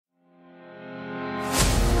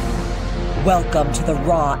Welcome to the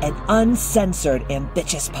raw and uncensored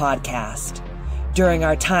Ambitchious Podcast. During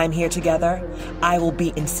our time here together, I will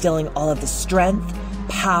be instilling all of the strength,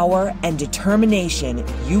 power, and determination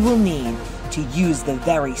you will need to use the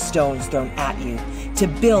very stones thrown at you to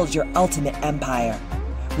build your ultimate empire.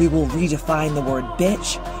 We will redefine the word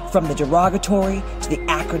bitch from the derogatory to the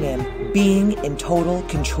acronym being in total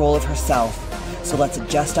control of herself. So let's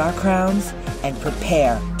adjust our crowns and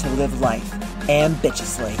prepare to live life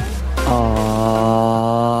ambitiously.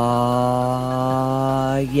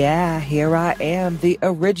 Yeah, here I am, the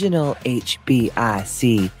original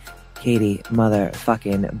HBIC, Katie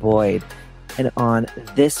motherfucking Boyd. And on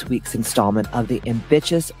this week's installment of the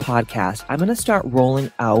Ambitchious Podcast, I'm going to start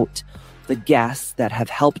rolling out the guests that have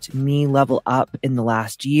helped me level up in the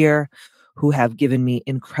last year, who have given me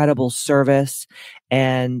incredible service,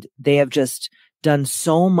 and they have just done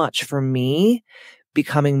so much for me,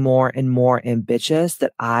 becoming more and more ambitious,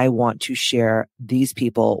 that I want to share these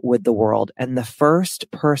people with the world. And the first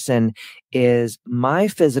person is my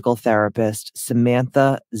physical therapist,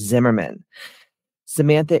 Samantha Zimmerman.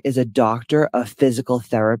 Samantha is a doctor of physical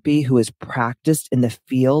therapy who has practiced in the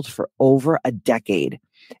field for over a decade.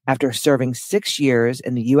 After serving 6 years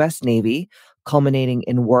in the U.S. Navy, culminating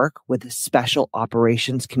in work with the Special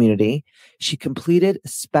Operations Community, she completed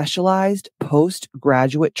specialized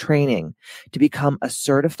postgraduate training to become a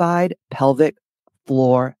certified pelvic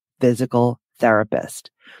floor physical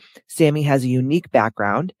therapist. Sammy has a unique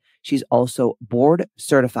background. She's also board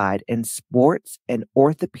certified in sports and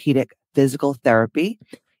orthopedic physical therapy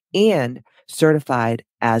and certified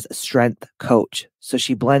as a strength coach. So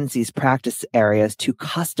she blends these practice areas to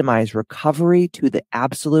customize recovery to the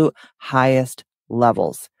absolute highest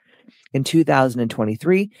levels. In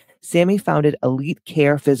 2023, Sammy founded Elite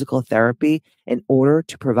Care Physical Therapy in order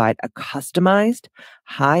to provide a customized,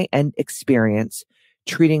 high-end experience,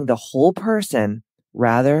 treating the whole person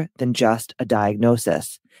rather than just a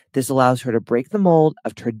diagnosis. This allows her to break the mold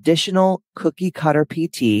of traditional cookie-cutter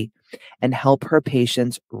PT and help her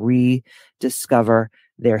patients rediscover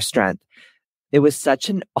their strength. It was such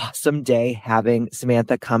an awesome day having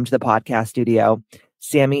Samantha come to the podcast studio.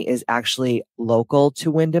 Sammy is actually local to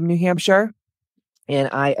Windham, New Hampshire, and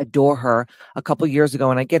I adore her. A couple years ago,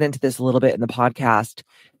 and I get into this a little bit in the podcast,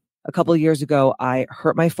 a couple of years ago, I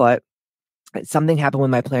hurt my foot. Something happened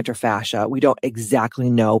with my plantar fascia. We don't exactly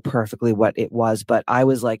know perfectly what it was, but I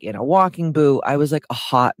was like in a walking boot. I was like a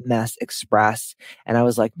hot mess express. And I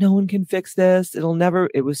was like, no one can fix this. It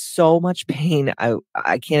was so much pain. I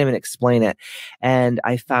can't even explain it. And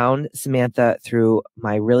I found Samantha through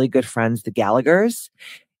my really good friends, the Gallaghers.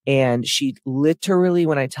 And she literally,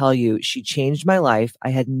 when I tell you, she changed my life. I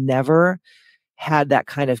had never had that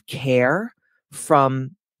kind of care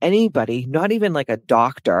from anybody, not even like a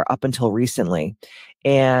doctor, up until recently.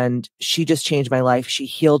 And she just changed my life. She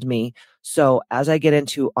healed me. So as I get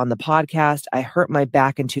into on the podcast, I hurt my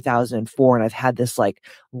back in 2004, and I've had this like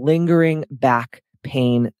lingering back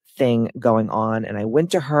pain thing going on. And I went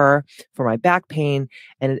to her for my back pain,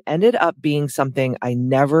 and it ended up being something I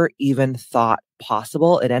never even thought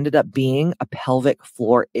possible. It ended up being a pelvic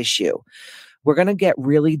floor issue. We're going to get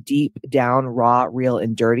really deep down, raw, real,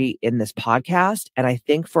 and dirty in this podcast. And I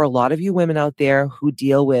think for a lot of you women out there who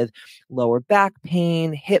deal with lower back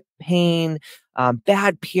pain, hip pain,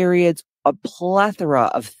 bad periods, a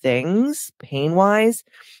plethora of things pain-wise,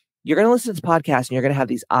 you're going to listen to this podcast and you're going to have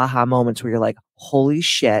these aha moments where you're like, holy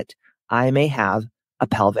shit, I may have a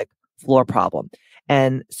pelvic floor problem.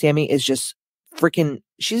 And Sammy is just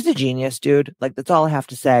she's a genius, dude. Like, that's all I have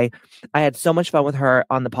to say. I had so much fun with her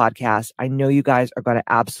on the podcast. I know you guys are going to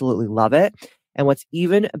absolutely love it. And what's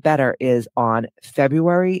even better is on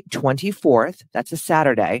February 24th, that's a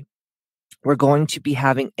Saturday, we're going to be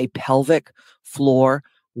having a pelvic floor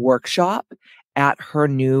workshop at her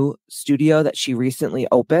new studio that she recently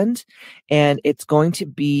opened. And it's going to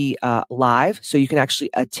be live, so you can actually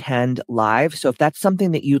attend live. So if that's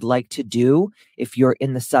something that you'd like to do, if you're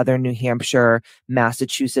in the southern New Hampshire,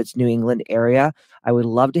 Massachusetts, New England area, I would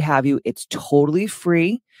love to have you. It's totally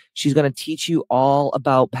free. She's going to teach you all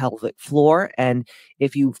about pelvic floor. And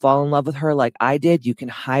if you fall in love with her like I did, you can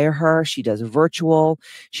hire her. She does virtual.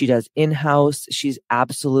 She does in-house. She's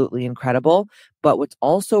absolutely incredible. But what's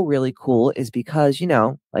also really cool is because,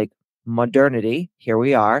 like modernity, here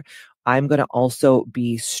we are. I'm going to also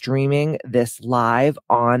be streaming this live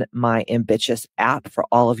on my Ambitchious app for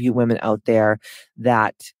all of you women out there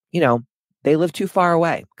that, they live too far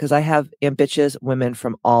away, because I have ambitious women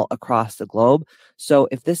from all across the globe. So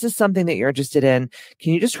if this is something that you're interested in,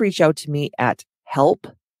 can you just reach out to me at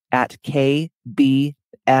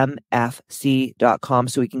help@kbmfc.com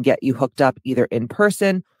so we can get you hooked up either in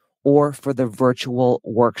person or for the virtual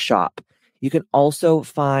workshop. You can also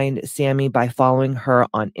find Sammy by following her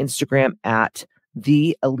on Instagram at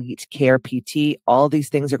The Elite Care PT. All these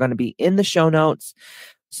things are going to be in the show notes.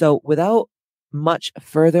 So without much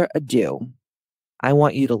further ado, I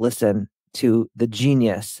want you to listen to the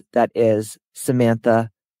genius that is Samantha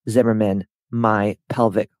Zimmerman, my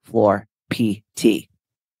pelvic floor PT.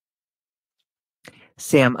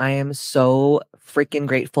 Sam, I am so freaking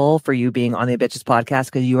grateful for you being on the Ambitchious Podcast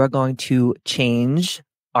because you are going to change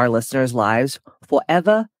our listeners' lives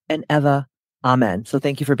forever and ever. Amen. So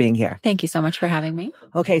thank you for being here. Thank you so much for having me.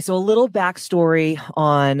 Okay, so a little backstory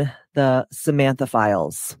on the Samantha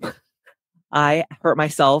files. I hurt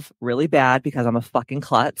myself really bad because I'm a fucking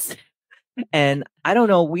klutz. And I don't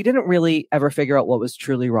know, we didn't really ever figure out what was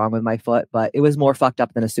truly wrong with my foot, but it was more fucked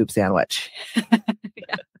up than a soup sandwich.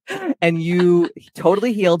 Yeah. And you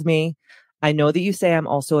totally healed me. I know that you say I'm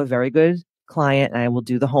also a very good client and I will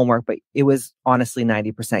do the homework, but it was honestly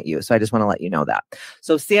 90% you. So I just want to let you know that.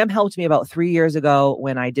 So Sam helped me about 3 years ago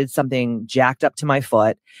when I did something jacked up to my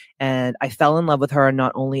foot, and I fell in love with her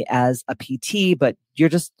not only as a PT, but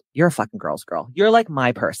you're a fucking girl's girl. You're like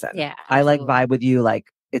my person. Yeah. Absolutely. I like vibe with you.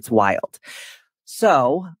 Like it's wild.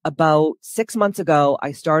 So about 6 months ago,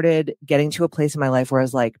 I started getting to a place in my life where I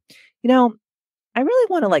was like, I really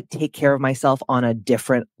want to like take care of myself on a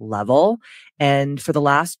different level. And for the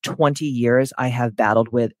last 20 years, I have battled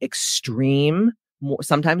with extreme,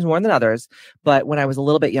 sometimes more than others. But when I was a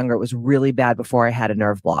little bit younger, it was really bad before I had a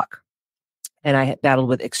nerve block. And I had battled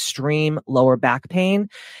with extreme lower back pain.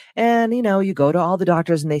 And, you go to all the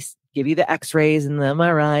doctors and they give you the x-rays and the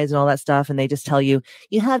MRIs and all that stuff. And they just tell you,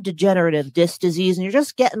 you have degenerative disc disease and you're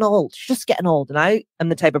just getting old. You're just getting old. And I am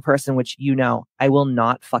the type of person, which, I will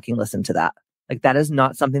not fucking listen to that. Like that is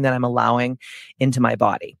not something that I'm allowing into my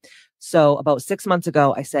body. So about 6 months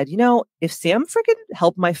ago, I said, if Sam freaking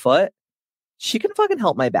helped my foot, she can fucking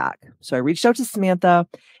help my back. So I reached out to Samantha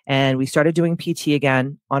and we started doing PT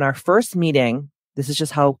again. On our first meeting, this is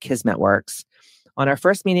just how Kismet works. On our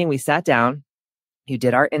first meeting, we sat down, you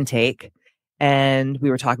did our intake, and we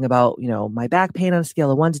were talking about, my back pain on a scale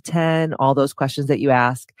of 1 to 10, all those questions that you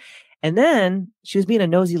ask. And then she was being a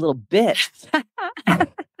nosy little bitch.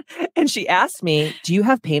 And she asked me, do you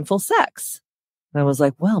have painful sex? And I was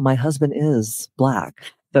like, well, my husband is black.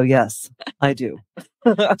 So yes, I do.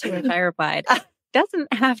 To which I replied,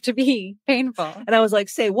 doesn't have to be painful. And I was like,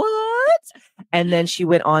 say what? And then she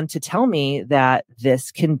went on to tell me that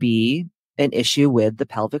this can be an issue with the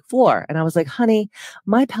pelvic floor. And I was like, honey,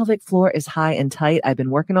 my pelvic floor is high and tight. I've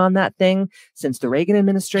been working on that thing since the Reagan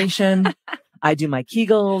administration. I do my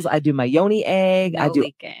Kegels. I do my yoni egg.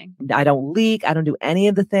 Leaking. I don't leak. I don't do any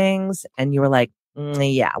of the things. And you were like,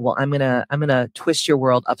 yeah, well, I'm going to twist your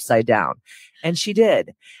world upside down. And she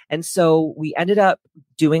did. And so we ended up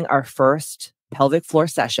doing our first pelvic floor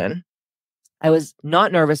session. I was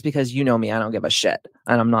not nervous because you know me, I don't give a shit.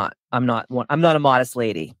 And I'm not a modest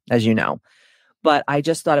lady, as you know, but I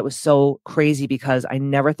just thought it was so crazy because I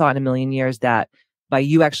never thought in a million years that by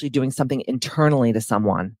you actually doing something internally to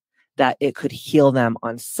someone, that it could heal them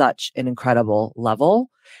on such an incredible level.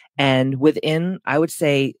 And within, I would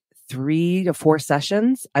say 3 to 4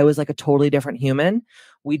 sessions, I was like a totally different human.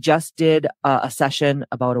 We just did a session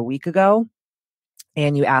about a week ago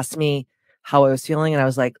and you asked me how I was feeling. And I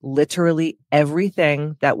was like, literally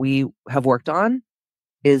everything that we have worked on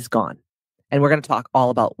is gone. And we're going to talk all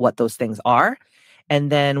about what those things are. And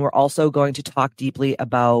then we're also going to talk deeply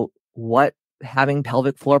about what having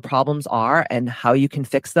pelvic floor problems are and how you can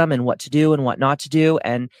fix them and what to do and what not to do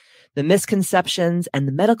and the misconceptions and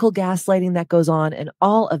the medical gaslighting that goes on and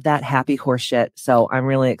all of that happy horse shit. So I'm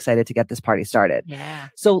really excited to get this party started. Yeah.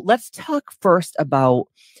 So let's talk first about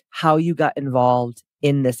how you got involved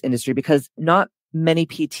in this industry because not many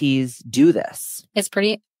PTs do this. It's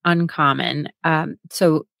pretty uncommon.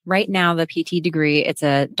 So right now the PT degree, it's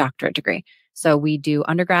a doctorate degree. So we do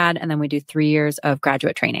undergrad and then we do 3 years of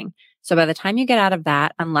graduate training. So by the time you get out of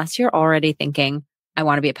that, unless you're already thinking, I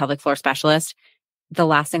want to be a pelvic floor specialist, the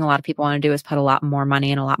last thing a lot of people want to do is put a lot more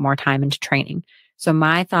money and a lot more time into training. So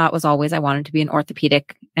my thought was always I wanted to be an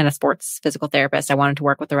orthopedic and a sports physical therapist. I wanted to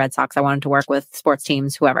work with the Red Sox. I wanted to work with sports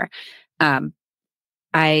teams, whoever.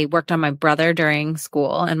 I worked on my brother during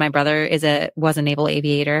school, and my brother was a naval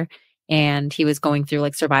aviator, and he was going through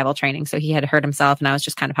like survival training. So he had hurt himself, and I was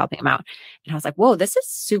just kind of helping him out. And I was like, whoa, this is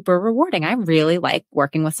super rewarding. I really like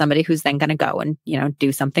working with somebody who's then going to go and,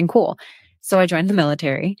 do something cool. So I joined the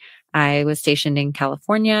military. I was stationed in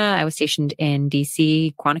California. I was stationed in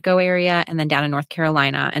DC, Quantico area, and then down in North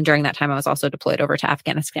Carolina. And during that time, I was also deployed over to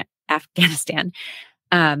Afghanistan.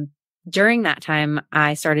 during that time,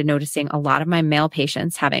 I started noticing a lot of my male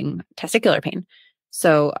patients having testicular pain.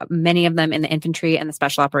 So many of them in the infantry and the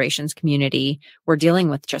special operations community were dealing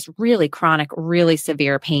with just really chronic, really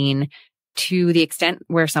severe pain to the extent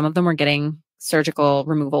where some of them were getting surgical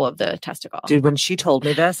removal of the testicle. Dude, when she told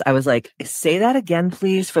me this, I was like, say that again,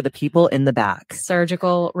 please, for the people in the back.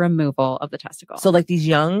 Surgical removal of the testicle. So like these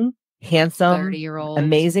young, handsome, 30-year-old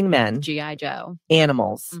amazing men, G.I. Joe,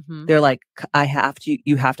 animals, they're like,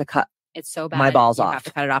 you have to cut it's so bad. my balls you off. have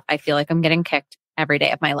to cut it off. I feel like I'm getting kicked every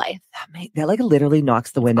day of my life. That like literally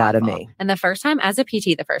knocks the wind out of Awful. me. And the first time as a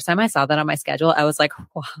PT, the first time I saw that on my schedule, I was like,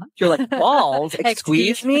 what? You're like, balls?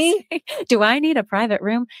 Excuse me? Do I need a private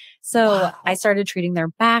room? So Wow. I started treating their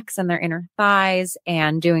backs and their inner thighs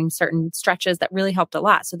and doing certain stretches that really helped a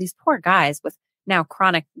lot. So these poor guys with now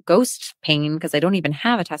chronic ghost pain because I don't even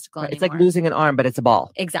have a testicle anymore. It's like losing an arm, but it's a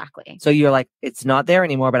ball. Exactly. So you're like, it's not there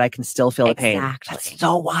anymore, but I can still feel the pain. Exactly. That's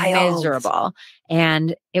so wild. Miserable.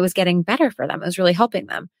 And it was getting better for them. It was really helping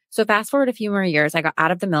them. So fast forward a few more years, I got out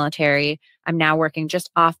of the military. I'm now working just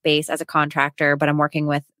off base as a contractor, but I'm working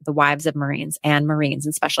with the wives of Marines and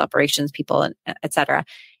special operations people, and et cetera.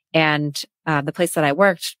 And the place that I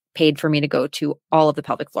worked paid for me to go to all of the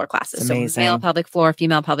pelvic floor classes. So male pelvic floor,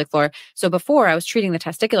 female pelvic floor. So before I was treating the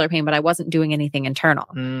testicular pain, but I wasn't doing anything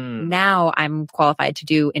internal. Now I'm qualified to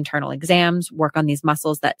do internal exams, work on these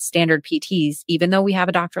muscles that standard PTs, even though we have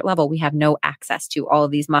a doctorate level, we have no access to all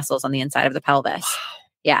of these muscles on the inside of the pelvis. Wow.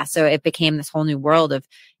 Yeah. So it became this whole new world of,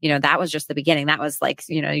 that was just the beginning. That was like,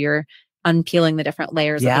 you're unpeeling the different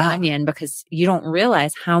layers of the onion because you don't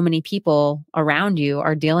realize how many people around you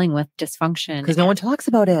are dealing with dysfunction. Because no one talks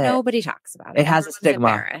about it. Nobody talks about it. It has a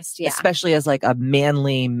stigma. Yeah. Especially as like a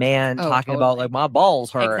manly man talking about like my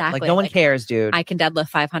balls hurt. Exactly. Like no one cares, dude. I can deadlift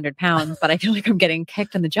 500 pounds, but I feel like I'm getting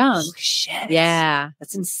kicked in the junk. Holy shit. Yeah.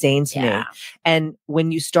 That's insane to me. And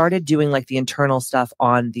when you started doing like the internal stuff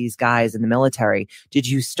on these guys in the military, did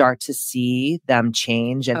you start to see them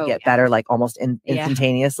change and get better like almost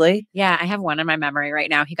instantaneously? Yeah. I have one in my memory right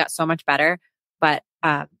now. He got so much better, but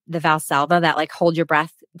the Valsalva, that like hold your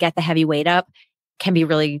breath, get the heavy weight up, can be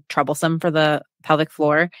really troublesome for the pelvic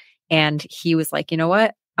floor. And he was like, you know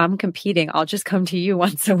what? I'm competing. I'll just come to you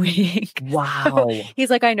once a week. Wow. He's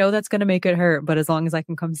like, I know that's going to make it hurt, but as long as I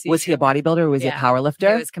can come see you. Was he a bodybuilder or was he a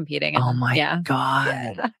powerlifter? He was competing. Oh my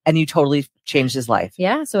God. And you totally changed his life.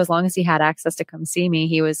 Yeah. So as long as he had access to come see me,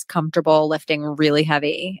 he was comfortable lifting really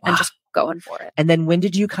heavy and just going for it. And then when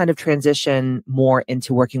did you kind of transition more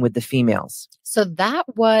into working with the females? So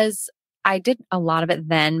I did a lot of it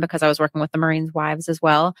then because I was working with the Marines' wives as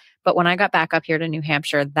well. But when I got back up here to New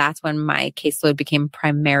Hampshire, that's when my caseload became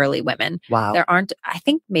primarily women. Wow. I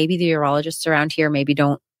think maybe the urologists around here maybe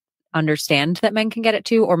don't understand that men can get it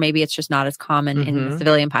too, or maybe it's just not as common in the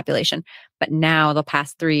civilian population. But now the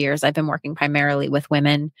past 3 years, I've been working primarily with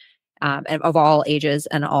women of all ages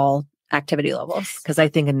and all activity levels. Because I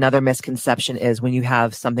think another misconception is when you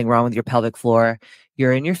have something wrong with your pelvic floor,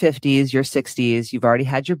 you're in your 50s, your 60s, you've already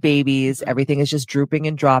had your babies, everything is just drooping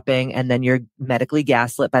and dropping, and then you're medically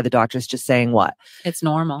gaslit by the doctors just saying what? It's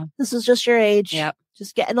normal. This is just your age. Yep.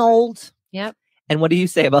 Just getting old. Yep. And what do you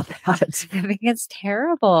say about that? I think it's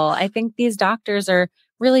terrible. I think these doctors are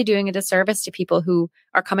really doing a disservice to people who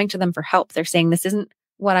are coming to them for help. They're saying, this isn't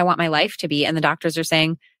what I want my life to be. And the doctors are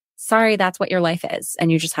saying, sorry, that's what your life is.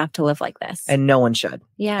 And you just have to live like this. And no one should.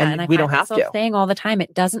 Yeah. And we don't have to. Saying all the time,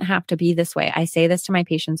 it doesn't have to be this way. I say this to my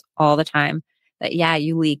patients all the time that, yeah,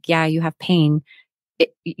 you leak. Yeah, you have pain.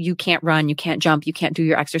 You can't run. You can't jump. You can't do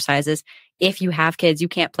your exercises. If you have kids, you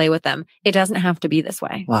can't play with them. It doesn't have to be this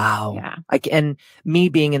way. Wow. Yeah. And me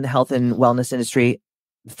being in the health and wellness industry,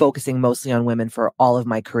 focusing mostly on women for all of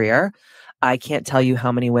my career, I can't tell you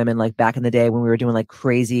how many women, like back in the day when we were doing like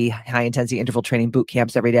crazy high intensity interval training boot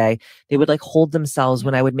camps every day, they would like hold themselves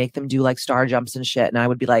when I would make them do like star jumps and shit. And I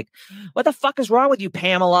would be like, what the fuck is wrong with you,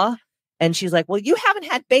 Pamela? And she's like, well, you haven't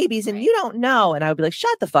had babies and you don't know. And I would be like,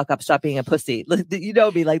 shut the fuck up. Stop being a pussy. You know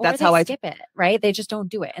me. Like, or that's they how I skip it, right? They just don't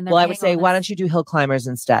do it. And well, I would say, why don't you do hill climbers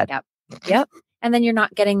instead? Yep. And then you're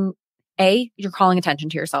not getting you're calling attention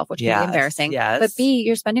to yourself, which can be embarrassing. Yes. But B,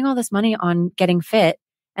 you're spending all this money on getting fit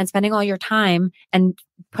and spending all your time and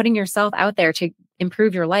putting yourself out there to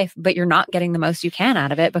improve your life, but you're not getting the most you can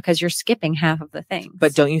out of it because you're skipping half of the things.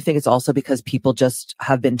 But don't you think it's also because people just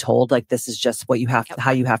have been told like this is just what you have to,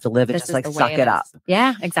 how you have to live and just like suck it up?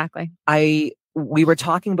 Yeah, exactly. We were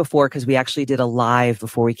talking before because we actually did a live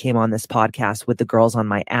before we came on this podcast with the girls on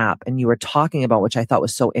my app, and you were talking about, which I thought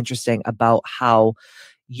was so interesting, about how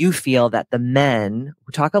you feel that the men,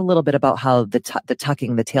 we talk a little bit about how the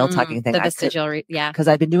tucking, the tail tucking thing. The vestigial, because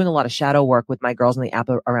I've been doing a lot of shadow work with my girls on the app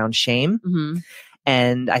around shame.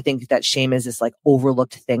 And I think that shame is this like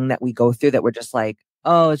overlooked thing that we go through that we're just like,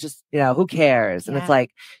 oh, it's just, who cares? And it's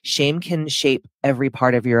like shame can shape every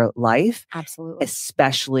part of your life. Absolutely.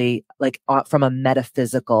 Especially like from a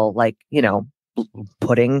metaphysical, like,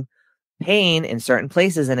 putting pain in certain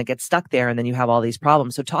places and it gets stuck there and then you have all these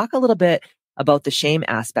problems. So talk a little bit about the shame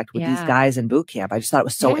aspect with these guys in boot camp. I just thought it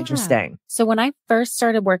was so interesting. So when I first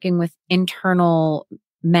started working with internal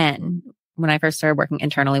men, when I first started working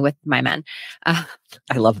internally with my men. I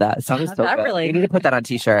love that. It sounds so good. Really. You need to put that on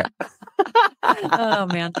t-shirt. Oh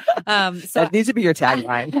man. So that needs to be your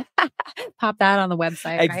tagline. Pop that on the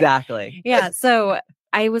website. Exactly. Right? Yeah. So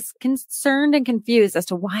I was concerned and confused as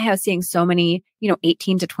to why I was seeing so many,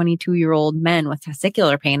 18 to 22-year-old men with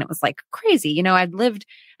testicular pain. It was like crazy. I'd lived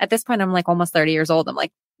at this point, I'm like almost 30 years old. I'm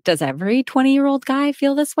like, does every 20-year-old guy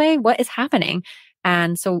feel this way? What is happening?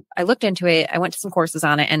 And so I looked into it. I went to some courses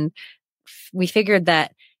on it and we figured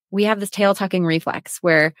that we have this tail tucking reflex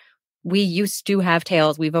where we used to have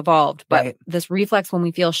tails. We've evolved, but this reflex when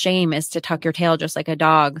we feel shame is to tuck your tail just like a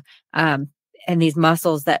dog. And these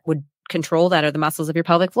muscles that would control that are the muscles of your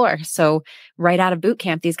pelvic floor. So right out of boot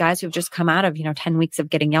camp, these guys who've just come out of, 10 weeks of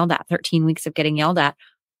getting yelled at, 13 weeks of getting yelled at,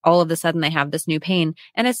 all of a sudden they have this new pain.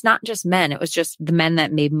 And it's not just men. It was just the men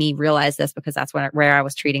that made me realize this because that's where I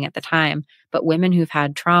was treating at the time. But women who've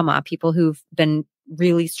had trauma, people who've been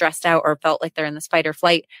really stressed out or felt like they're in this fight or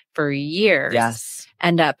flight for years,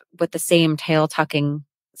 end up with the same tail tucking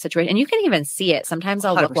situation. And you can even see it. Sometimes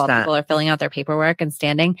I'll look 100%. while people are filling out their paperwork and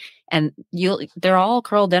standing and they're all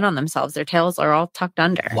curled in on themselves. Their tails are all tucked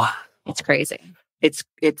under. Wow. It's crazy.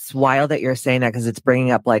 It's wild that you're saying that because it's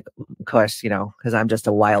bringing up like, of course, because I'm just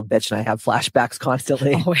a wild bitch and I have flashbacks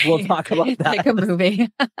constantly. We'll talk about that. Like a movie.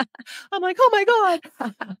 I'm like, oh my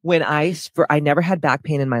God. When I never had back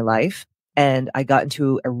pain in my life. And I got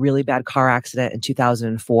into a really bad car accident in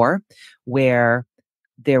 2004 where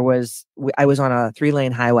I was on a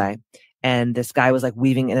 3-lane highway and this guy was like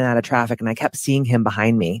weaving in and out of traffic and I kept seeing him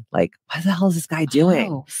behind me. Like, what the hell is this guy doing?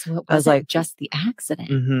 Oh, so it I was like, just the accident.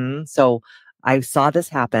 Mm-hmm. So I saw this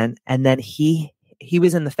happen and then he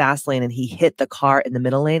was in the fast lane and he hit the car in the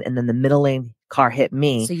middle lane and then the middle lane car hit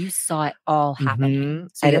me. So you saw it all happening. Mm-hmm.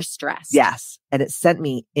 So you're stressed. Yes. And it sent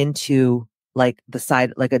me into like the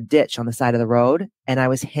side, like a ditch on the side of the road. And I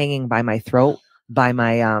was hanging by my throat by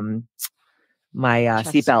my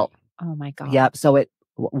seatbelt. Oh my God. Yep. So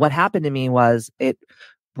what happened to me was it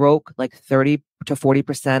broke like 30 to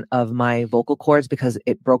 40% of my vocal cords because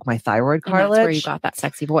it broke my thyroid cartilage. And that's where you got that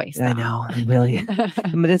sexy voice. I know. Really.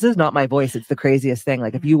 This is not my voice. It's the craziest thing.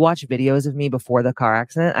 Like if you watch videos of me before the car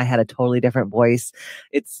accident, I had a totally different voice.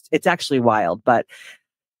 It's actually wild. But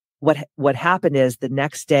what happened is the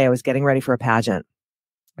next day I was getting ready for a pageant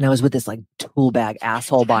and I was with this like tool bag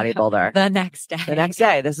asshole bodybuilder. The next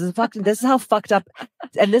day. This is how fucked up.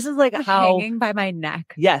 And this is like how hanging by my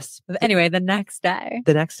neck. Yes. Anyway, the next day.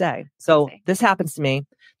 So this happens to me.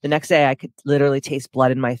 The next day I could literally taste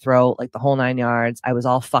blood in my throat, like the whole 9 yards. I was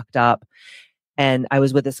all fucked up. And I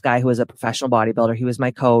was with this guy who was a professional bodybuilder. He was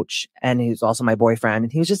my coach and he was also my boyfriend.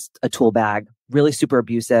 And he was just a tool bag, really super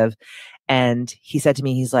abusive. And he said to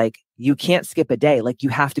me, he's like, you can't skip a day. Like you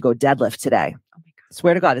have to go deadlift today. Oh my God.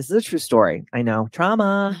 Swear to God, this is a true story. I know.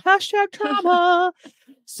 Trauma. #trauma.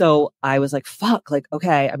 So I was like, fuck, like,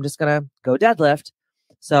 okay, I'm just going to go deadlift.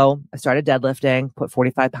 So I started deadlifting, put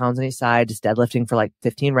 45 pounds on each side, just deadlifting for like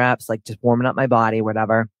 15 reps, like just warming up my body,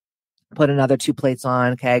 whatever. Put another 2 plates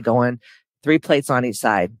on. Okay. Going 3 plates on each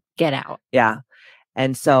side. Get out. Yeah.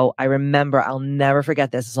 And so I remember, I'll never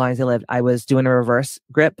forget this as long as I lived. I was doing a reverse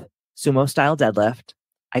grip sumo style deadlift.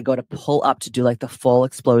 I go to pull up to do like the full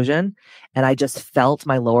explosion. And I just felt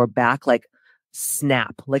my lower back like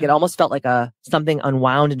snap. Like it almost felt like something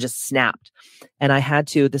unwound and just snapped. And I had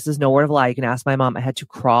to, this is no word of a lie. You can ask my mom. I had to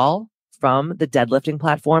crawl from the deadlifting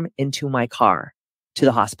platform into my car to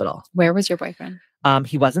the hospital. Where was your boyfriend?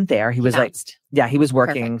 He wasn't there. He was bounced. he was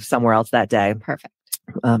working somewhere else that day. Perfect.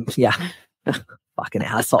 Yeah. Fucking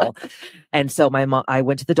asshole. And so my mom, I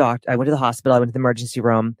went to the doctor, I went to the hospital, I went to the emergency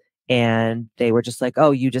room. And they were just like,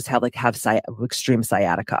 oh, you just have extreme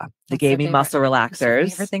sciatica. They gave me muscle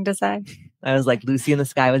relaxers. Favorite thing to say. I was like Lucy in the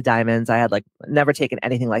Sky with Diamonds. I had like never taken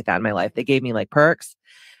anything like that in my life. They gave me like perks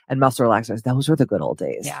and muscle relaxers. Those were the good old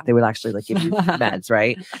days. Yeah. They would actually like give you meds,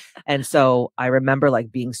 right? And so I remember like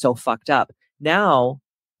being so fucked up. Now,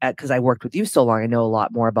 because I worked with you so long, I know a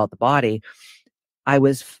lot more about the body. I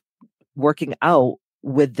was working out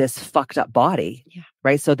with this fucked up body,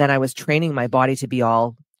 right? So then I was training my body to be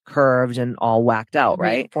all curved and all whacked out,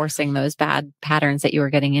 right? Reinforcing those bad patterns that you were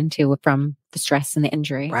getting into from the stress and the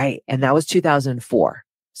injury. Right. And that was 2004.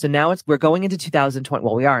 So now we're going into 2020.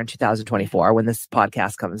 Well, we are in 2024 when this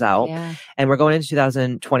podcast comes out, and we're going into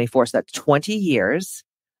 2024. So that's 20 years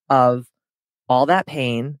of all that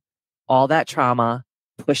pain, all that trauma,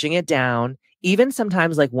 pushing it down. Even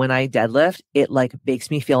sometimes like when I deadlift, it like makes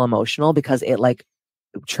me feel emotional because it like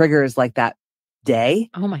triggers like that day.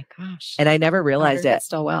 Oh my gosh. And I never realized it.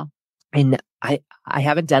 Still well. And I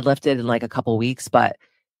haven't deadlifted in like a couple weeks, but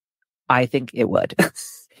I think it would.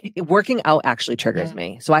 Working out actually triggers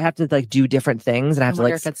me. So I have to like do different things and I have to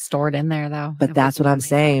like if it's stored in there though. But that's what I'm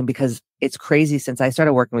saying because it's crazy since I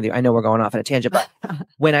started working with you. I know we're going off on a tangent, but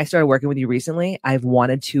when I started working with you recently, I've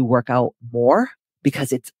wanted to work out more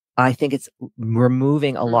because I think it's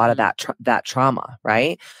removing a lot of that trauma,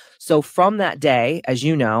 right? So from that day, as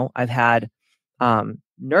you know, I've had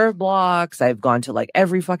nerve blocks. I've gone to like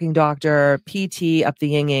every fucking doctor, PT, up the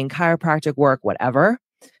yin-yang, chiropractic work, whatever.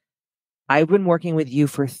 I've been working with you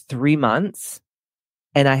for 3 months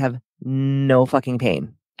and I have no fucking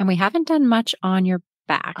pain. And we haven't done much on your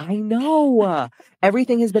back. I know.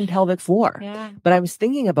 Everything has been pelvic floor. Yeah. But I was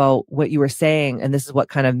thinking about what you were saying, and this is what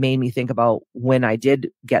kind of made me think about when I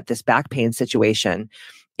did get this back pain situation,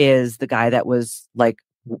 is the guy that was like,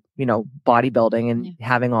 you know, bodybuilding and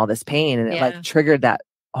having all this pain. And it like triggered that,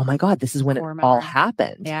 oh my God, this is when it all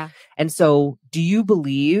happened. Yeah. And so do you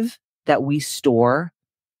believe that we store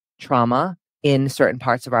trauma in certain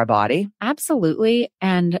parts of our body? Absolutely.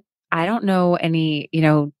 And I don't know any,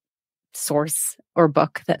 source or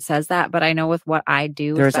book that says that, but I know with what I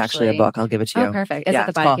do. There's actually a book. I'll give it to you. Oh, perfect. Is it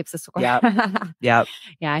The Body Keeps the Score? Yeah. Yeah.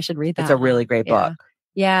 Yeah. I should read that. It's a really great book.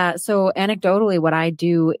 Yeah. So anecdotally, what I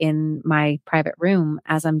do in my private room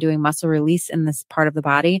as I'm doing muscle release in this part of the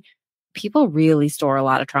body, people really store a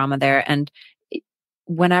lot of trauma there. And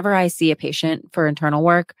whenever I see a patient for internal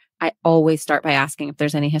work, I always start by asking if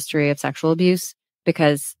there's any history of sexual abuse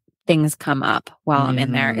because things come up while I'm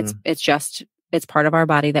in there. It's part of our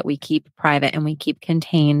body that we keep private and we keep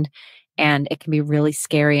contained. And it can be really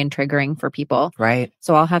scary and triggering for people. Right.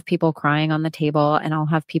 So I'll have people crying on the table and I'll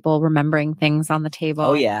have people remembering things on the table.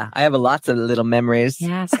 Oh, yeah. I have lots of little memories.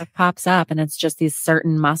 Yeah. Stuff pops up and it's just these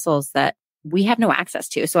certain muscles that we have no access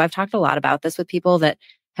to. So I've talked a lot about this with people that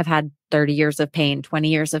have had 30 years of pain, 20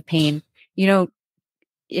 years of pain.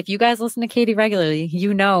 If you guys listen to Katie regularly,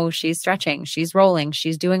 she's stretching, she's rolling,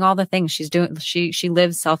 she's doing all the things she's doing. She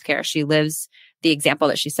lives self-care. She lives the example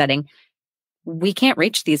that she's setting. We can't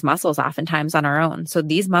reach these muscles oftentimes on our own. So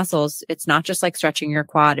these muscles, it's not just like stretching your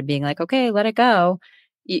quad and being like, okay, let it go.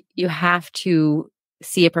 You have to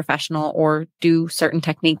see a professional or do certain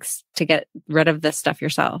techniques to get rid of this stuff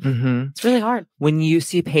yourself. Mm-hmm. It's really hard. When you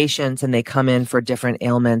see patients and they come in for different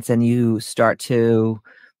ailments and you start to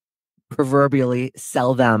proverbially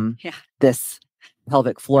sell them this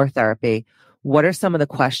pelvic floor therapy, what are some of the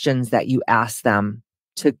questions that you ask them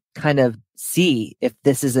to kind of see if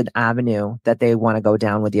this is an avenue that they want to go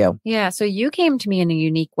down with you? Yeah. So you came to me in a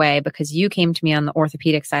unique way because you came to me on the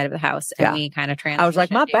orthopedic side of the house and we kind of transitioned. I was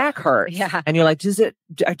like, my back hurts. Yeah. And you're like, do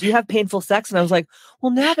you have painful sex? And I was like,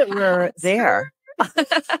 well, now that we're there,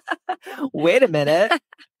 wait a minute.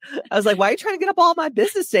 I was like, why are you trying to get up all my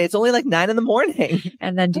business today? It's only like 9 a.m.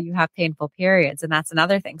 And then do you have painful periods? And that's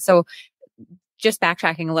another thing. So just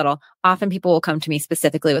backtracking a little, often people will come to me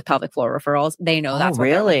specifically with pelvic floor referrals. They know that's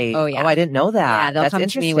really? Oh, yeah. Oh, I didn't know that. Yeah, they'll that's come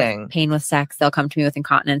to me with pain with sex. They'll come to me with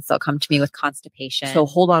incontinence. They'll come to me with constipation. So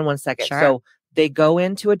hold on one second. Sure. So they go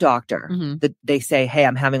into a doctor. Mm-hmm. They say, hey,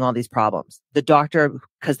 I'm having all these problems. The doctor,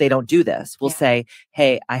 because they don't do this, will say,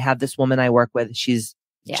 hey, I have this woman I work with. She's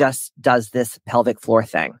just does this pelvic floor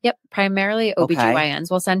thing. Yep. Primarily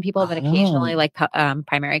OBGYNs. We'll send people that occasionally like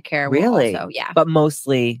primary care. Really? Also, yeah. But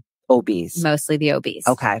mostly OBs. Mostly the OBs.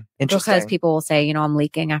 Okay. Interesting. Because people will say, I'm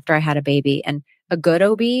leaking after I had a baby. And a good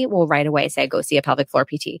OB will right away say, go see a pelvic floor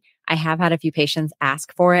PT. I have had a few patients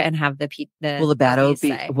ask for it and have the a bad OB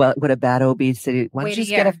say, would a bad OB say, why don't you just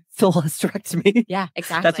get a full hysterectomy? Yeah,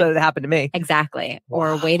 exactly. That's what happened to me. Exactly. Wow.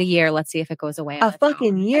 Or wait a year. Let's see if it goes away. A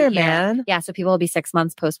fucking year, man. Yeah. So people will be 6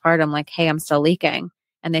 months postpartum like, hey, I'm still leaking.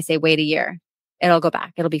 And they say, wait a year. It'll go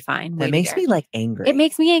back. It'll be fine. That makes me like angry. It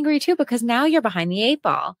makes me angry too, because now you're behind the 8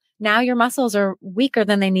 ball. Now your muscles are weaker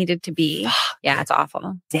than they needed to be. Yeah, it's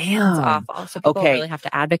awful. Damn. It's awful. So people really have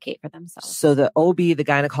to advocate for themselves. So the OB, the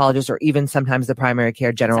gynecologist, or even sometimes the primary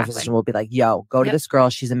care general physician will be like, yo, go to this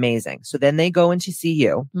girl. She's amazing. So then they go in to see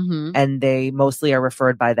you and they mostly are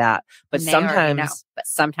referred by that. But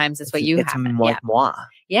sometimes it's what you have. It's like moi.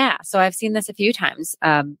 Yeah. So I've seen this a few times.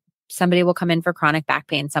 Somebody will come in for chronic back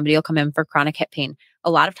pain. Somebody will come in for chronic hip pain. A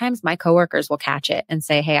lot of times my coworkers will catch it and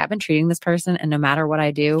say, hey, I've been treating this person and no matter what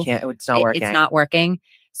I do, it's not working. It's not working.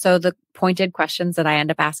 So the pointed questions that I end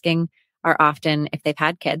up asking are often if they've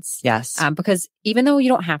had kids. Yes. Because even though you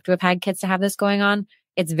don't have to have had kids to have this going on,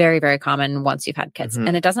 it's very, very common once you've had kids.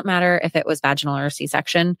 And it doesn't matter if it was vaginal or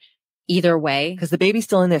C-section, either way. Because the baby's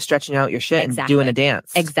still in there stretching out your shit and doing a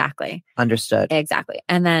dance. Exactly. Understood. Exactly.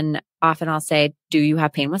 And then often I'll say, do you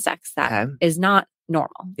have pain with sex? That is not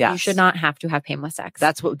normal. Yes. You should not have to have pain with sex.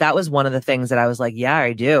 That was one of the things that I was like, yeah,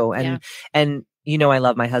 I do. And you know, I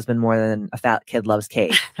love my husband more than a fat kid loves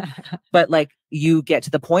cake. But like you get to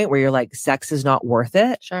the point where you're like, sex is not worth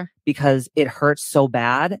it. Sure. Because it hurts so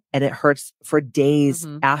bad and it hurts for days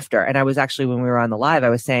after. And I was actually, when we were on the live, I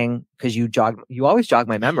was saying, because you always jog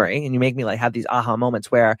my memory and you make me like have these aha moments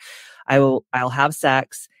where I'll have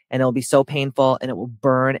sex and it'll be so painful and it will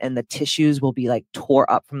burn and the tissues will be like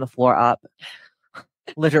tore up from the floor up,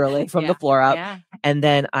 literally from the floor up. Yeah. And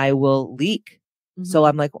then I will leak. So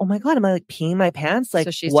I'm like, oh my God, am I like peeing my pants? Like,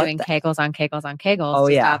 so she's doing Kegels on Kegels on Kegels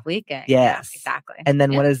to stop leaking. Yes. Yeah, exactly. And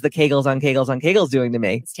then what is the Kegels on Kegels on Kegels doing to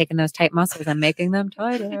me? It's taking those tight muscles and making them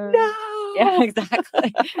tighter. No. Yeah,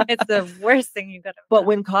 exactly. It's the worst thing you could have But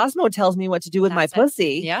when Cosmo tells me what to do with my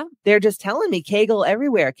pussy, they're just telling me Kegel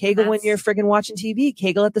everywhere. Kegel when you're friggin' watching TV,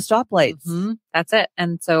 Kegel at the stoplights. That's it.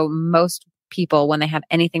 And so most people, when they have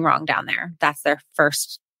anything wrong down there, that's their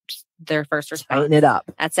first response. Tighten it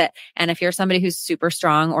up. That's it. And if you're somebody who's super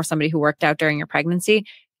strong or somebody who worked out during your pregnancy,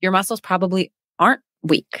 your muscles probably aren't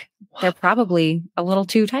weak. They're probably a little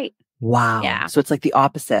too tight. Wow. Yeah. So it's like the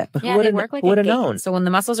opposite. But who would have known? So when the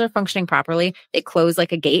muscles are functioning properly, they close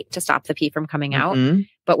like a gate to stop the pee from coming out.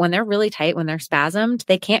 But when they're really tight, when they're spasmed,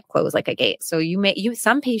 they can't close like a gate. So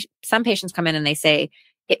some patients come in and they say,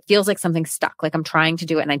 it feels like something's stuck. Like I'm trying to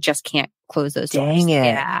do it and I just can't close those doors. Dang it.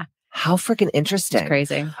 Yeah. How freaking interesting. It's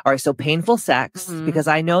crazy. All right. So painful sex, because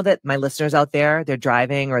I know that my listeners out there, they're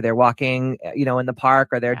driving or they're walking, in the park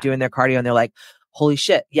or they're doing their cardio and they're like, holy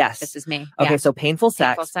shit. Yes. This is me. Okay. So painful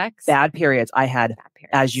sex, bad periods. I had,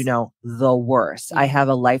 as you know, the worst. I have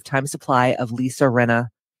a lifetime supply of Lisa Rinna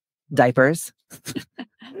diapers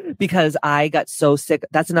because I got so sick.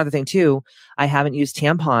 That's another thing too. I haven't used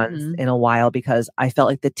tampons in a while because I felt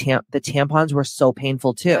like the tampons were so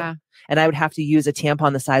painful too. Yeah. And I would have to use a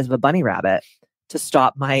tampon the size of a bunny rabbit to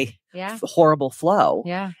stop my horrible flow.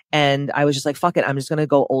 Yeah. And I was just like, fuck it. I'm just going to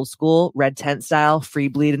go old school, red tent style, free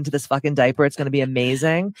bleed into this fucking diaper. It's going to be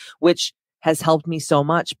amazing, which has helped me so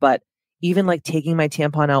much. But even like taking my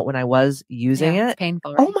tampon out when I was using it. It's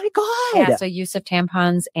painful. Right? Oh my God. Yeah. So use of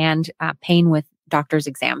tampons and pain with doctor's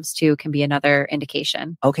exams too can be another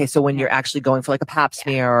indication. Okay. So when you're actually going for like a pap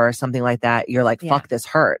smear or something like that, you're like, fuck, this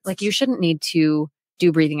hurts. Like you shouldn't need to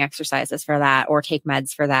do breathing exercises for that or take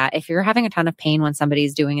meds for that. If you're having a ton of pain when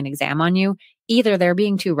somebody's doing an exam on you, either they're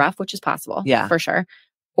being too rough, which is possible, for sure,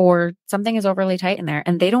 or something is overly tight in there.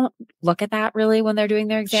 And they don't look at that really when they're doing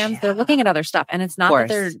their exams. They're looking at other stuff. And it's not that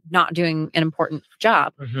they're not doing an important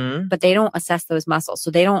job, but they don't assess those muscles. So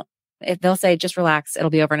they don't, if they'll say, just relax, it'll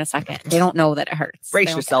be over in a second. They don't know that it hurts.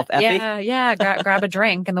 Brace yourself, Effie. Yeah. Grab a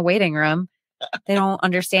drink in the waiting room. They don't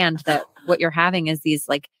understand that what you're having is these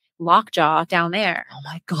like lockjaw down there. Oh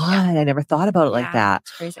my God. I never thought about it like that.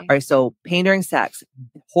 It's crazy. All right. So pain during sex,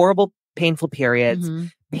 horrible, painful periods,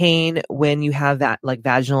 pain when you have that like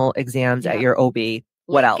vaginal exams at your OB.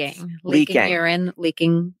 What else? Leaking urine,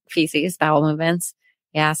 leaking feces, bowel movements.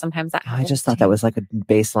 Yeah. Sometimes that I just thought that was like a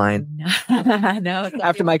baseline. No.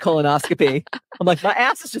 After my colonoscopy, I'm like, my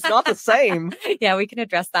ass is just not the same. Yeah. We can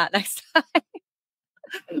address that next time.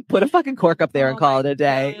 Put a fucking cork up there and call it a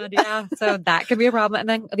day. God, yeah. So that could be a problem. And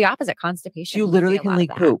then the opposite, constipation. You literally can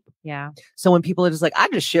leak poop. Yeah. So when people are just like, I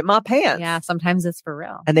just shit my pants. Yeah. Sometimes it's for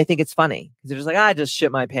real. And they think it's funny because they're just like, I just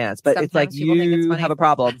shit my pants. But sometimes it's like, you have a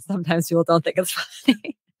problem. Sometimes people don't think it's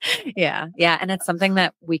funny. Yeah. Yeah. And it's something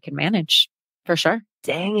that we can manage for sure.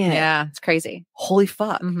 Dang it. Yeah. It's crazy. Holy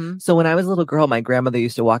fuck. So when I was a little girl, my grandmother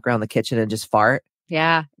used to walk around the kitchen and just fart.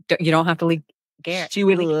 Yeah. You don't have to leak. She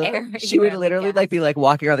would literally like be like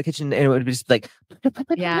walking around the kitchen and it would be just like, and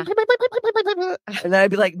then I'd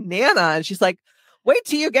be like, Nana, and she's like, wait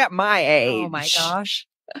till you get my age. Oh my gosh.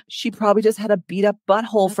 She probably just had a beat up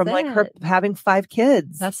butthole from like her having 5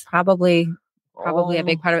 kids. That's probably a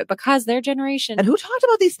big part of it because their generation. And who talked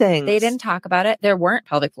about these things? They didn't talk about it. There weren't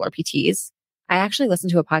pelvic floor PTs. I actually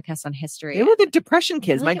listened to a podcast on history. They were the depression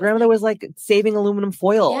kids. My grandmother was like saving aluminum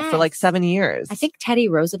foil for like 7 years. I think Teddy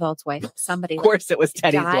Roosevelt's wife, somebody. Of course it was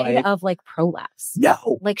Teddy's died wife. of like prolapse.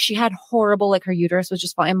 No. Like she had horrible, like her uterus was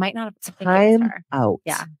just falling. It might not have something. Time out.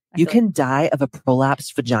 Yeah. You can die of a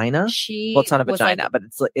prolapsed vagina. Well, it's not a vagina, but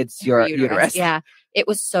it's your uterus. Yeah. It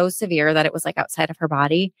was so severe that it was like outside of her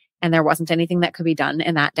body. And there wasn't anything that could be done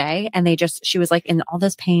in that day. And she was like in all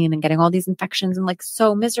this pain and getting all these infections and like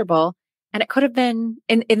so miserable. And it could have been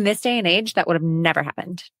in this day and age, that would have never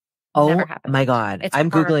happened. Oh never happened. my God. It's I'm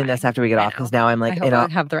Googling this horrifying. after we get I off because know. now I'm like, I hope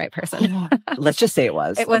I have the right person. let's just say it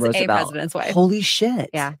was. It was a Roosevelt. president's wife. Holy shit.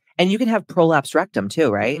 Yeah. And you can have prolapsed rectum too,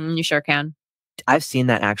 right? You sure can. I've seen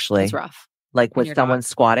that actually. It's rough. Like When with your someone dog-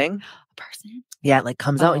 squatting. A person? Yeah, it like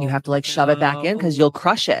comes out and you have to like shove it back in because you'll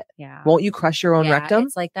crush it. Yeah. Won't you crush your own rectum?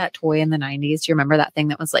 It's like that toy in the 90s. Do you remember that thing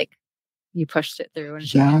that was like, you pushed it through and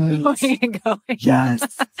Yes. going and going? Yes.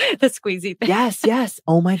 The squeezy thing. Yes.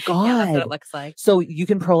 Oh my God. Yeah, that's what it looks like. So you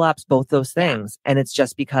can prolapse both those things. And it's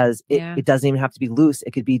just because it doesn't even have to be loose.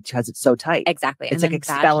 It could be because it's so tight. Exactly. It's and like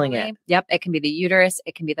expelling vaginally, it. Yep. It can be the uterus,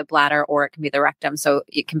 it can be the bladder, or it can be the rectum. So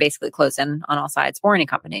it can basically close in on all sides or any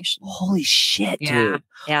combination. Holy shit, Yeah. dude.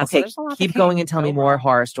 Yeah. so Okay, there's a lot keep that going can and tell me go more wrong.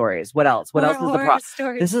 horror stories. What else? What else is the Horror problem?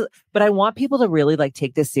 stories. This is, but I want people to really like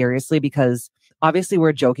take this seriously because obviously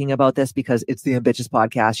we're joking about this because it's the Ambitchious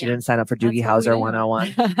Podcast. You didn't sign up for Doogie That's what Howser we do.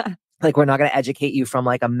 101. Like we're not going to educate you from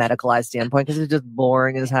like a medicalized standpoint because it's just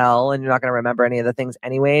boring as hell and you're not going to remember any of the things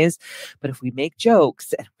anyways. But if we make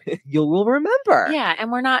jokes, you will remember. Yeah.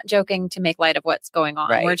 And we're not joking to make light of what's going on.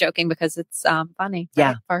 Right. We're joking because it's funny. Yeah.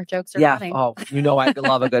 Right? Fart jokes are Yeah. funny. Oh, you know, I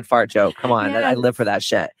love a good fart joke. Come on. I Yes. live for that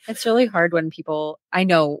shit. It's really hard when people, I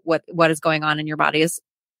know what is going on in your body is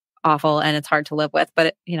awful and it's hard to live with,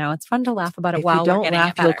 but it's fun to laugh about it If while you don't we're getting laugh,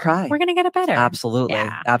 it better. you'll cry. We're going to get it better. Absolutely.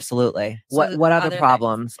 Yeah. Absolutely. So What other other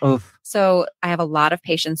problems? Oof. So I have a lot of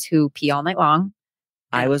patients who pee all night long.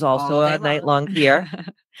 I was also a night-long peer.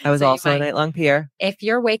 I was So you also a might- night-long peer. If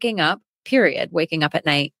you're waking up at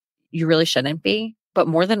night, you really shouldn't be, but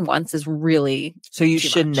more than once is really So you too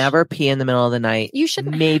should much. never pee in the middle of the night. You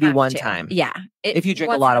shouldn't Maybe have one to. time. Yeah. If you drink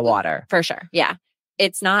a once lot in of a blue- water. For sure. Yeah.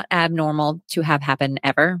 It's not abnormal to have happen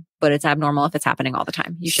ever, but it's abnormal if it's happening all the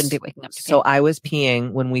time. You shouldn't be waking up to pee. So I was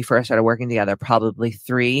peeing when we first started working together, probably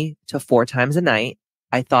 3 to 4 times a night.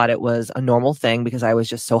 I thought it was a normal thing because I was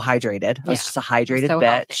just so hydrated. I was just a hydrated So bitch.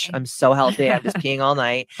 healthy. I'm so healthy. I'm just peeing all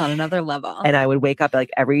night. On another level. And I would wake up like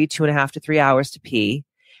every 2.5 to 3 hours to pee.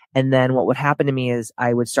 And then what would happen to me is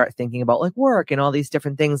I would start thinking about like work and all these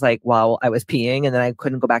different things like while I was peeing and then I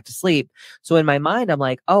couldn't go back to sleep. So in my mind, I'm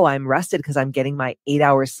like, oh, I'm rested because I'm getting my 8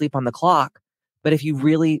 hours sleep on the clock. But if you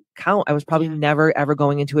really count, I was probably never, ever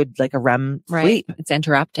going into a REM sleep. It's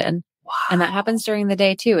interrupted. Wow. And that happens during the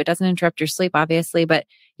day too. It doesn't interrupt your sleep, obviously, but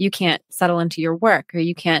you can't settle into your work or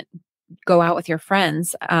you can't go out with your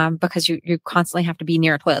friends because you constantly have to be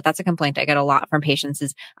near a toilet. That's a complaint I get a lot from patients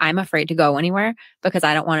is I'm afraid to go anywhere because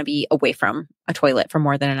I don't want to be away from a toilet for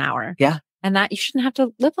more than an hour. Yeah. And that you shouldn't have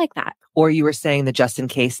to live like that. Or you were saying the just in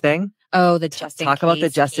case thing. Oh, the just in case. Talk about the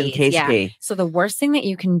just in case Yeah. pee. So the worst thing that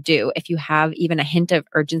you can do if you have even a hint of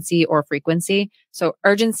urgency or frequency. So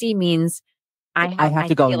urgency means I have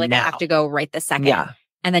to go feel like now. I have to go right this second. Yeah.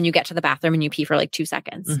 And then you get to the bathroom and you pee for like 2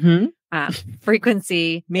 seconds. Mm-hmm.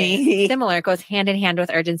 Frequency Me. is similar. It goes hand in hand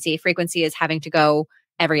with urgency. Frequency is having to go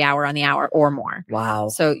every hour on the hour or more. Wow.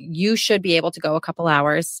 So you should be able to go a couple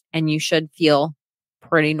hours and you should feel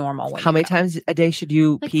pretty normal. How many times a day should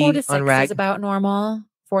you Like pee 4 to 6 on rag? is about normal.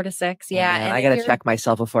 4 to 6. Yeah. Man, And I if got to you're- check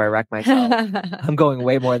myself before I wreck myself. I'm going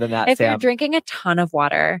way more than that, If you're Sam. drinking a ton of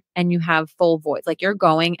water and you have full voids, like you're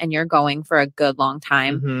going for a good long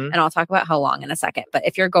time, Mhm. and I'll talk about how long in a second, but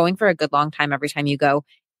if you're going for a good long time every time you go,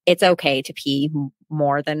 it's okay to pee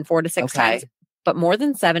more than 4 to 6 Okay. times, but more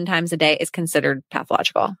than 7 times a day is considered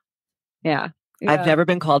pathological. Yeah. I've never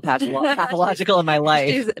been called pathological in my life.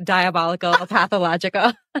 She's diabolical,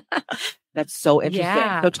 pathological. That's so interesting.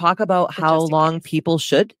 Yeah. So talk about The how just in long case. people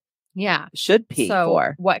should Yeah. pee So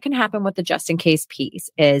for. what can happen with the just in case piece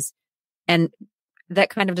is, and that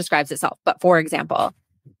kind of describes itself. But for example,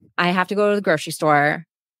 I have to go to the grocery store.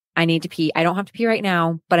 I need to pee. I don't have to pee right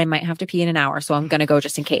now, but I might have to pee in an hour. So I'm going to go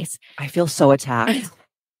just in case. I feel so attacked.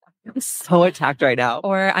 I'm so attacked right now.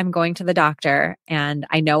 Or I'm going to the doctor and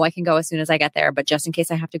I know I can go as soon as I get there, but just in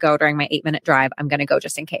case I have to go during my 8-minute drive, I'm going to go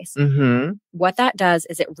just in case. Mm-hmm. What that does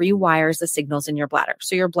is it rewires the signals in your bladder.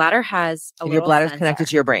 So your bladder has a Your little bladder's sensor. connected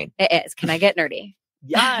to your brain. It is. Can I get nerdy?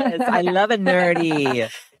 Yes, I love a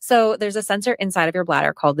nerdy. So there's a sensor inside of your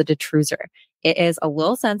bladder called the detrusor. It is a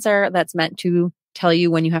little sensor that's meant to tell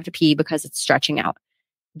you when you have to pee because it's stretching out.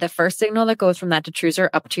 The first signal that goes from that detrusor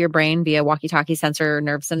up to your brain via walkie-talkie sensor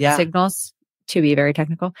nerve signals, to be very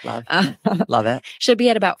technical, Love it. should be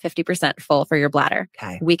at about 50% full for your bladder.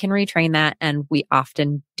 Okay. We can retrain that, and we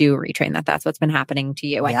often do retrain that. That's what's been happening to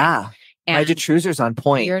you. I think. Yeah. My And detrusor's on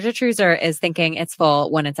point. your detrusor is thinking it's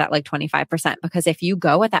full when it's at like 25%. Because if you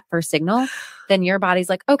go at that first signal, then your body's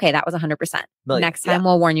like, okay, that was 100%. Next time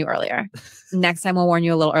we'll warn you earlier. Next time we'll warn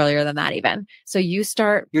you a little earlier than that even. So you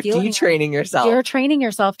start You're feeling detraining yourself. You're training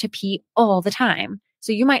yourself to pee all the time.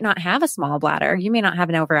 So you might not have a small bladder. You may not have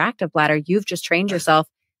an overactive bladder. You've just trained yourself.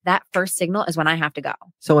 That first signal is when I have to go.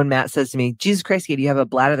 So when Matt says to me, Jesus Christ, Katie, you have a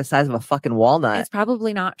bladder the size of a fucking walnut. It's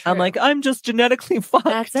probably not true. I'm like, I'm just genetically fucked.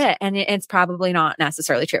 That's it. And it's probably not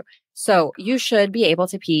necessarily true. So you should be able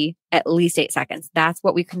to pee at least 8 seconds. That's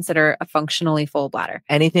what we consider a functionally full bladder.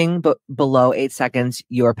 Anything but below 8 seconds,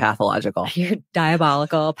 you're pathological. You're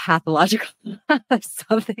diabolical, pathological.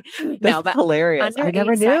 Something. That's hilarious. I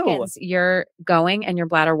never knew. Seconds, you're going and your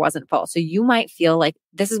bladder wasn't full. So you might feel like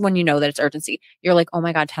this is when you know that it's urgency. You're like, oh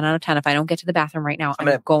my God, 10 out of 10. If I don't get to the bathroom right now,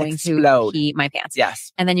 I'm going to pee my pants.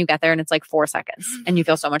 Yes. And then you get there and it's like 4 seconds and you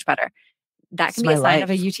feel so much better. That can be a sign of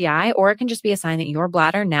a UTI, or it can just be a sign that your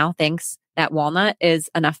bladder now thinks that walnut is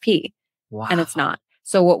enough pee. Wow. And it's not.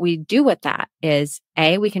 So what we do with that is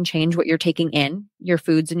we can change what you're taking in, your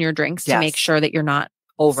foods and your drinks to make sure that you're not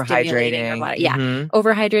overhydrating your bladder. Yeah.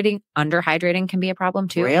 Overhydrating, underhydrating can be a problem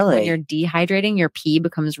too. Really? When you're dehydrating, your pee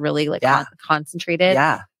becomes really concentrated.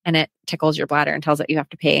 Yeah. And it tickles your bladder and tells it you have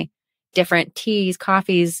to pee. Different teas,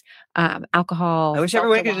 coffees, alcohol. I wish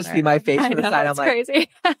everyone could just see my face from the side. I'm like, crazy.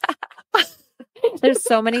 There's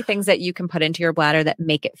so many things that you can put into your bladder that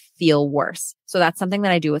make it feel worse. So that's something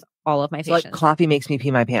that I do with all of my patients. Like coffee makes me pee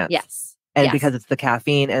my pants. Yes. And because it's the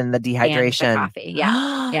caffeine and the dehydration. And the coffee.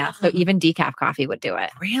 Yeah. Yeah. So even decaf coffee would do it.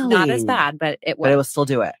 Really? Not as bad, but it would. But it will still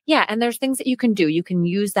do it. Yeah. And there's things that you can do. You can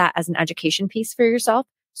use that as an education piece for yourself.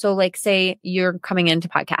 So like say you're coming into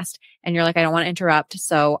podcast and you're like, I don't want to interrupt.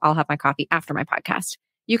 So I'll have my coffee after my podcast.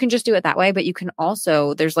 You can just do it that way. But you can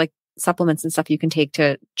also, there's like supplements and stuff you can take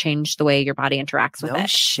to change the way your body interacts with it. No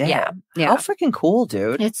shit. Yeah. How freaking cool,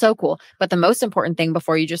 dude. It's so cool. But the most important thing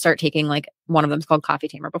before you just start taking like one of them's called coffee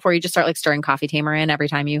tamer, before you just start like stirring coffee tamer in every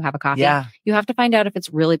time you have a coffee, you have to find out if it's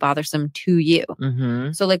really bothersome to you.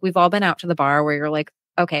 Mm-hmm. So like we've all been out to the bar where you're like,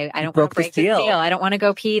 okay, I don't want to break the seal. I don't want to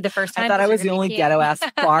go pee the first time. I thought I was the only ghetto ass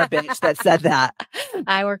bar bitch that said that.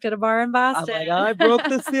 I worked at a bar in Boston. I'm like, I broke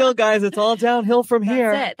the seal, guys. It's all downhill from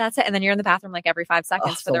here. That's it. And then you're in the bathroom like every 5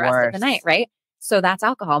 seconds for the rest of the night, right? So that's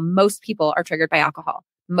alcohol. Most people are triggered by alcohol.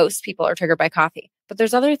 Most people are triggered by coffee. But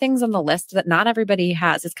there's other things on the list that not everybody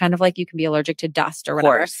has. It's kind of like you can be allergic to dust or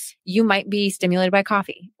whatever. You might be stimulated by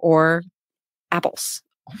coffee or apples.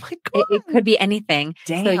 Oh my God. It could be anything.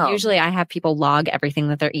 Damn. So usually I have people log everything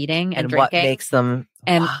that they're eating and drinking. What makes them...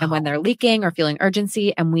 And when they're leaking or feeling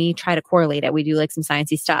urgency, and we try to correlate it. We do like some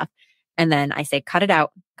sciencey stuff. And then I say, cut it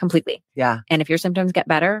out completely. Yeah. And if your symptoms get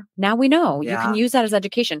better, now we know. You can use that as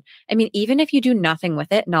education. I mean, even if you do nothing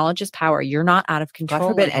with it, knowledge is power. You're not out of control. God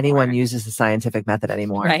forbid anyone uses the scientific method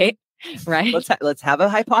anymore. Right? Right. Let's have a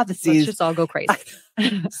hypothesis. Let's just all go crazy.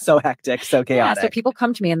 So hectic, so chaotic. Yeah, so people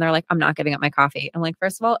come to me and they're like, I'm not giving up my coffee. I'm like,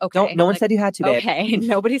 first of all, okay. No one said you had to, babe. Okay.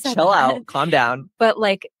 Nobody said Chill that. out. Calm down. But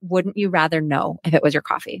like, wouldn't you rather know if it was your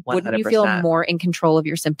coffee? 100%. Wouldn't you feel more in control of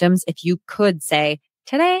your symptoms if you could say,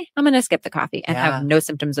 today, I'm going to skip the coffee and have no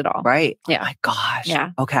symptoms at all? Right. Yeah. Oh my gosh. Yeah.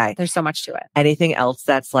 Okay. There's so much to it. Anything else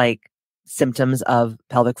that's like symptoms of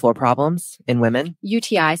pelvic floor problems in women?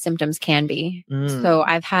 UTI symptoms can be. So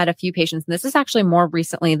I've had a few patients, and this is actually more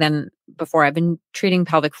recently than before. I've been treating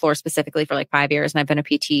pelvic floor specifically for like 5 years, and I've been a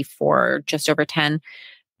PT for just over 10.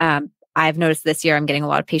 I've noticed this year I'm getting a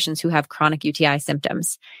lot of patients who have chronic UTI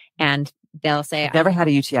symptoms, and they'll say, I've never had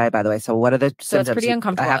a UTI, by the way. So what are the symptoms? So it's pretty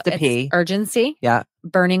uncomfortable. I have to pee. Urgency. Yeah.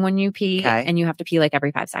 Burning when you pee. Okay. And you have to pee like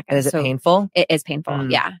every 5 seconds. And is it painful? It is painful.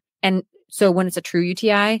 Yeah. And so when it's a true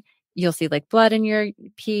UTI, you'll see like blood in your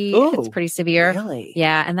pee. Ooh, it's pretty severe. Really?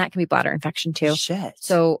 Yeah. And that can be bladder infection too. Shit.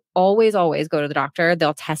 So always go to the doctor.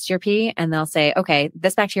 They'll test your pee and they'll say, okay,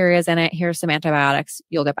 this bacteria is in it. Here's some antibiotics.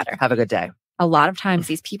 You'll get better. Have a good day. A lot of times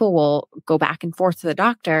these people will go back and forth to the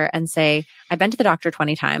doctor and say, I've been to the doctor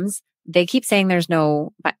 20 times. They keep saying there's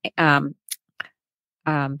no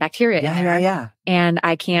bacteria in there. Yeah. And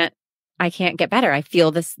I can't get better. I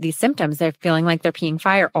feel these symptoms. They're feeling like they're peeing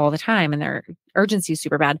fire all the time and their urgency is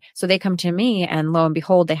super bad. So they come to me and lo and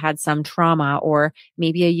behold, they had some trauma or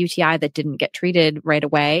maybe a UTI that didn't get treated right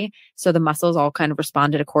away. So the muscles all kind of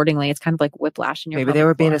responded accordingly. It's kind of like whiplash in your Maybe they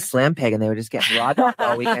were being a slam pig and they were just getting raw dog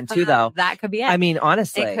all weekend too, though. That could be it. I mean,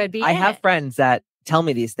 honestly, it could be I have friends that tell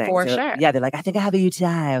me these things. For sure. Yeah, they're like, I think I have a UTI.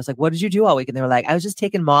 I was like, what did you do all week? And they were like, I was just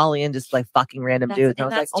taking Molly and just like fucking random dudes. And I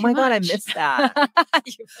was like, oh my God, I missed that.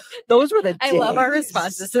 Those were the days. I love our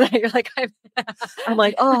responses to that. You're like, I'm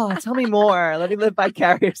like, oh, tell me more. Let me live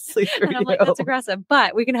vicariously through and I'm you. like, that's aggressive,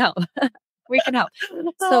 but we can help. We can help.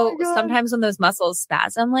 So sometimes when those muscles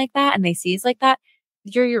spasm like that and they seize like that,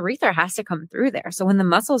 your urethra has to come through there. So when the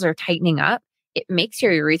muscles are tightening up, it makes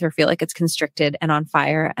your urethra feel like it's constricted and on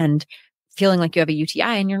fire. And feeling like you have a UTI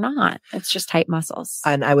and you're not. It's just tight muscles.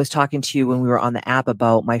 And I was talking to you when we were on the app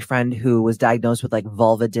about my friend who was diagnosed with like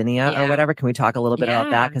vulvodynia or whatever. Can we talk a little bit about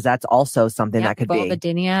that? Because that's also something that could be.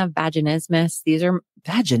 Vulvodynia, vaginismus. These are...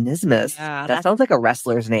 Vaginismus? Yeah, that sounds like a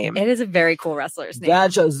wrestler's name. It is a very cool wrestler's name.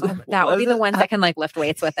 That would be the ones that can like lift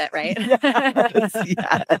weights with it, right?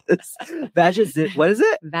 Yes. What is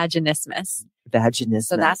it? Vaginismus. Vaginismus.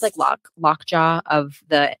 So that's like lockjaw of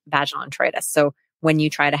the vaginal introitus. So when you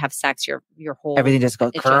try to have sex, your whole everything just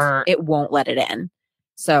goes. It won't let it in,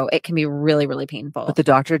 so it can be really, really painful. But the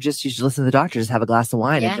doctor you should listen to the doctor. Just have a glass of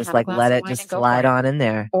wine and just like let it just slide on in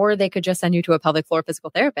there. Or they could just send you to a pelvic floor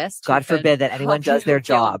physical therapist. God forbid that anyone does their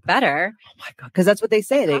job better. Oh my God, because that's what they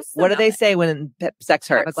say. What do they say when sex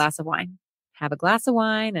hurts? Have a glass of wine. Have a glass of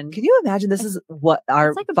wine. And can you imagine? This is what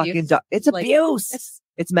our fucking it's abuse.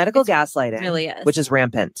 It's medical gaslighting. Really is. Which is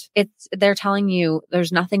rampant. They're telling you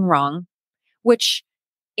there's nothing wrong. Which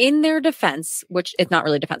in their defense, which it's not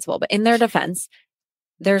really defensible, but in their defense,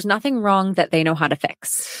 there's nothing wrong that they know how to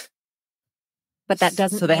fix. But that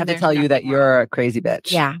doesn't So they have to tell you that you're a crazy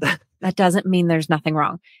bitch. Yeah. That doesn't mean there's nothing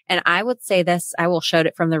wrong. And I would say this, I will shout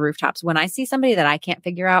it from the rooftops. When I see somebody that I can't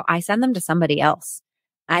figure out, I send them to somebody else.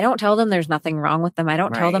 I don't tell them there's nothing wrong with them. I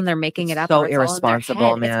don't tell them they're making it up. So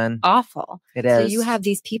irresponsible, man. It's awful. It is. So you have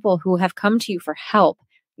these people who have come to you for help.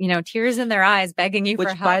 Tears in their eyes, begging you for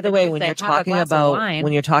help. Which, by the way, when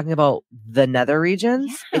you're talking about the nether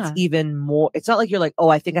regions, it's even more. It's not like you're like, oh,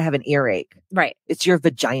 I think I have an earache. Right. It's your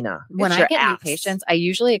vagina. When I get new patients, I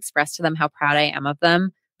usually express to them how proud I am of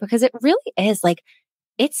them because it really is like,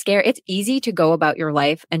 it's scary. It's easy to go about your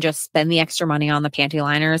life and just spend the extra money on the panty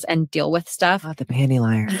liners and deal with stuff. Oh, the panty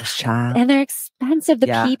liners, child. And they're expensive. The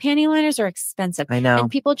pee panty liners are expensive. I know. And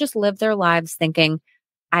people just live their lives thinking,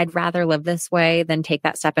 I'd rather live this way than take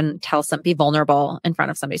that step and be vulnerable in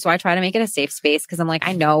front of somebody. So I try to make it a safe space because I'm like,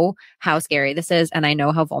 I know how scary this is and I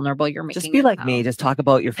know how vulnerable you're making. Just be like me. Just talk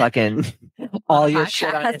about your fucking, all your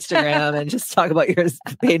shit on Instagram and just talk about your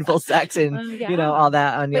painful sex and, all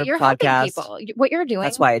that on your podcast. People. What you're doing.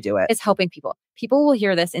 That's why I do it. Is helping people. People will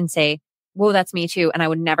hear this and say, whoa, that's me too. And I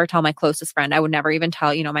would never tell my closest friend. I would never even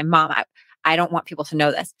tell, my mom. I don't want people to know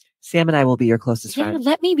this. Sam and I will be your closest friend.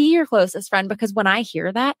 Let me be your closest friend because when I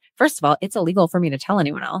hear that, first of all, it's illegal for me to tell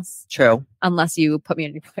anyone else. True. Unless you put me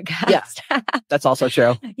on your podcast. Yeah, that's also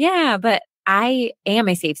true. Yeah, but I am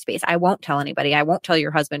a safe space. I won't tell anybody. I won't tell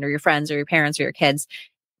your husband or your friends or your parents or your kids,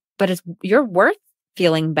 but you're worth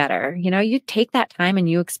feeling better. You take that time and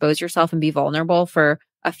you expose yourself and be vulnerable for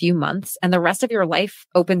a few months and the rest of your life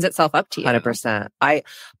opens itself up to you. 100%.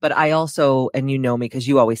 But I also, and you know me because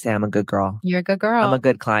you always say I'm a good girl. You're a good girl. I'm a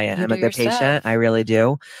good client. I'm a good patient. I really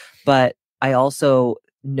do. But I also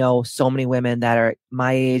know so many women that are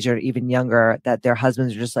my age or even younger that their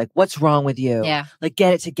husbands are just like, what's wrong with you? Yeah. Like,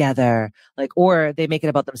 get it together. Like, or they make it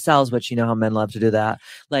about themselves, which you know how men love to do that.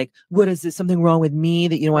 Like, what is this? Something wrong with me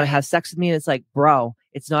that you don't want to have sex with me? And it's like, bro,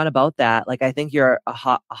 it's not about that. Like, I think you're a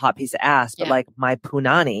hot piece of ass, but like my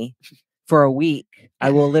punani for a week,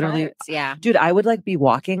 I will literally, dude, I would like be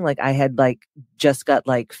walking. Like I had like just got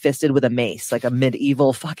like fisted with a mace, like a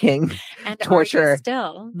medieval fucking torture.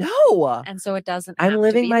 Still. No. And so it doesn't. I'm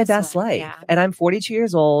living my best life and I'm 42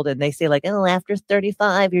 years old and they say like, oh, after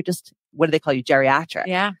 35, you're just, what do they call you? Geriatric.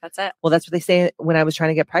 Yeah, that's it. Well, that's what they say when I was trying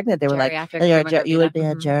to get pregnant. They were like, you would be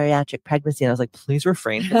a geriatric pregnancy. And I was like, please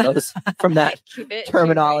refrain from that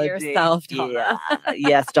terminology. Yourself, Donna.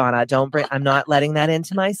 Yes, Donna, I'm not letting that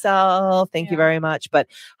into myself. Thank you very much. But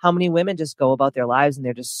how many women just go about their lives and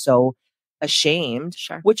they're just so ashamed,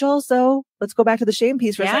 which also, let's go back to the shame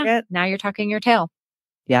piece for a second. Now you're tucking your tail.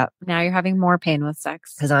 Yeah. Now you're having more pain with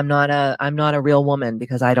sex. Because I'm not a real woman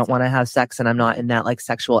because I don't want to have sex and I'm not in that like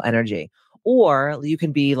sexual energy. Or you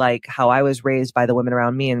can be like how I was raised by the women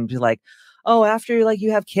around me and be like, oh, after like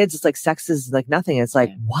you have kids, it's like sex is like nothing. It's like,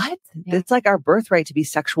 what? Yeah. It's like our birthright to be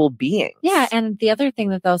sexual beings. Yeah. And the other thing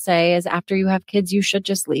that they'll say is after you have kids, you should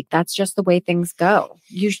just leak. That's just the way things go.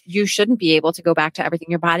 You shouldn't be able to go back to everything.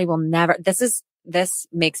 Your body will never, this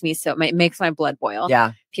makes me it makes my blood boil.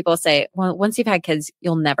 Yeah. People say, well, once you've had kids,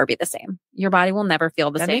 you'll never be the same. Your body will never feel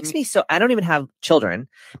the same. That makes me so, I don't even have children,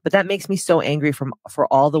 but that makes me so angry for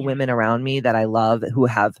all the women around me that I love who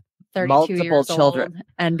have multiple children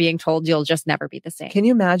and being told you'll just never be the same. Can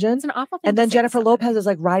you imagine? It's an awful thing. And then Jennifer Lopez is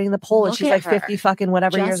like riding the pole and she's like 50 fucking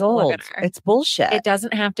whatever years old. It's bullshit. It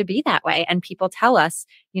doesn't have to be that way. And people tell us,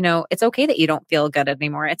 it's okay that you don't feel good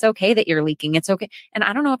anymore. It's okay that you're leaking. It's okay. And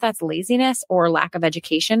I don't know if that's laziness or lack of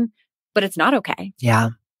education, but it's not okay.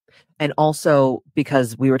 Yeah. And also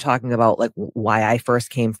because we were talking about like why I first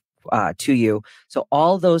came to you. So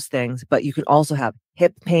all those things, but you can also have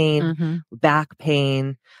hip pain, back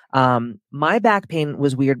pain. My back pain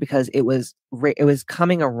was weird because it was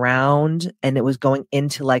coming around and it was going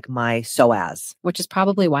into like my psoas. Which is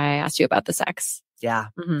probably why I asked you about the sex. Yeah.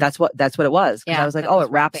 That's what it was. Cause I was like, oh, it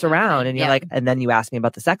wraps around. And you're like, and then you asked me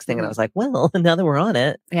about the sex thing. And I was like, well, now that we're on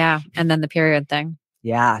it. Yeah. And then the period thing.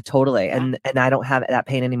 Yeah, totally. Yeah. And I don't have that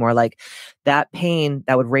pain anymore. Like that pain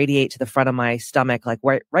that would radiate to the front of my stomach, like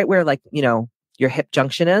right where like, you know, your hip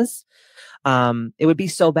junction is. It would be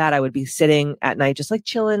so bad. I would be sitting at night, just like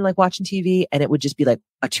chilling, like watching TV. And it would just be like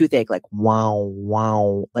a toothache, like,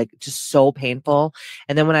 wow, like just so painful.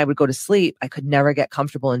 And then when I would go to sleep, I could never get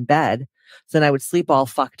comfortable in bed. So then I would sleep all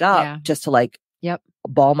fucked up just to like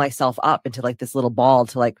ball myself up into like this little ball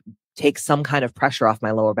to like take some kind of pressure off my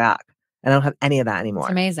lower back. And I don't have any of that anymore.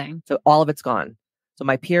 It's amazing. So all of it's gone. So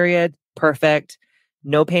my period, perfect.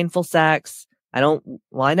 No painful sex. I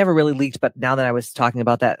never really leaked, but now that I was talking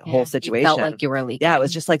about that whole situation. You felt like you were leaking. Yeah, it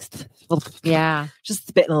was just like, just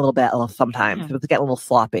spitting a little bit sometimes. It was getting a little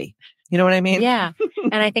floppy. You know what I mean? Yeah.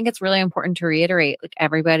 And I think it's really important to reiterate, like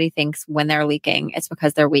everybody thinks when they're leaking, it's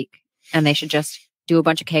because they're weak and they should just do a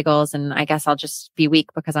bunch of Kegels. And I guess I'll just be weak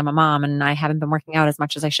because I'm a mom and I haven't been working out as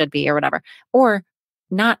much as I should be or whatever. Or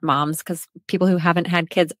not moms, because people who haven't had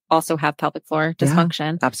kids also have pelvic floor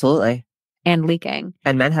dysfunction. Yeah, absolutely. And leaking.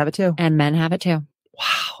 And men have it too.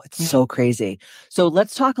 Wow. It's so crazy. So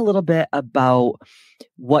let's talk a little bit about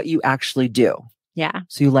what you actually do. Yeah.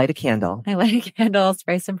 So you light a candle. I light a candle,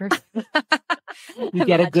 spray some perfume. You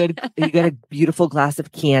get a beautiful glass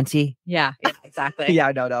of Chianti. Yeah, exactly.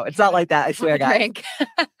 Yeah, no. It's not like that. I swear, guys. Drink.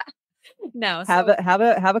 No. Have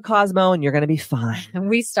a Cosmo and you're going to be fine.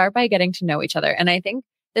 We start by getting to know each other. And I think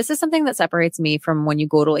this is something that separates me from when you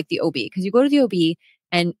go to like the OB, because you go to the OB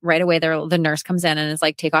and right away the nurse comes in and is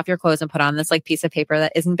like, take off your clothes and put on this like piece of paper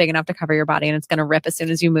that isn't big enough to cover your body. And it's going to rip as soon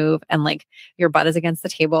as you move. And like your butt is against the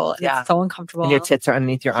table. And it's so uncomfortable. And your tits are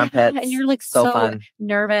underneath your armpits. And you're like so fun.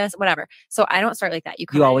 Nervous, whatever. So I don't start like that.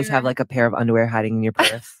 You always have like a pair of underwear hiding in your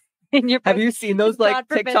purse. Have you seen those like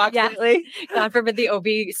TikToks lately? God forbid the OB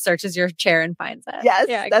searches your chair and finds it. Yes,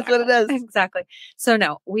 yeah, exactly. That's what it is. Exactly. So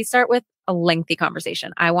no, we start with a lengthy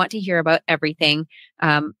conversation. I want to hear about everything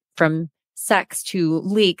from sex to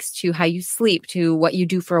leaks to how you sleep to what you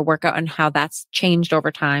do for a workout and how that's changed over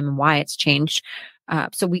time and why it's changed.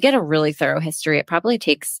 So we get a really thorough history. It probably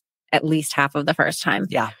takes at least half of the first time.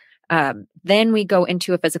 Yeah. Then we go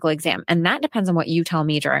into a physical exam, and that depends on what you tell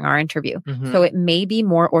me during our interview. So it may be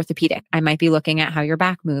more orthopedic. I might be looking at how your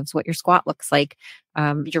back moves, what your squat looks like,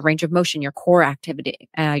 your range of motion, your core activity,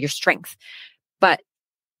 your strength. But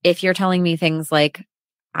if you're telling me things like,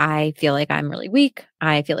 I feel like I'm really weak,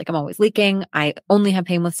 I feel like I'm always leaking, I only have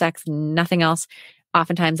pain with sex, nothing else,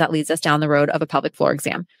 oftentimes that leads us down the road of a pelvic floor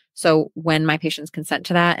exam. So when my patients consent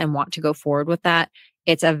to that and want to go forward with that,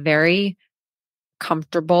 it's a very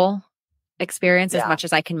comfortable experience as much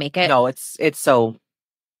as I can make it. No, it's so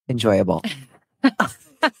enjoyable.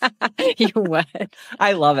 You would.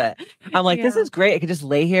 I love it. I'm like, this is great. I could just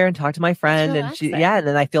lay here and talk to my friend and and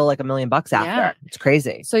then I feel like $1 million after. Yeah. It's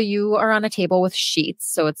crazy. So you are on a table with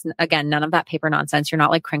sheets. So it's again, none of that paper nonsense. You're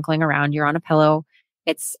not like crinkling around. You're on a pillow.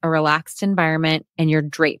 It's a relaxed environment and you're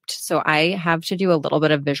draped. So I have to do a little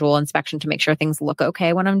bit of visual inspection to make sure things look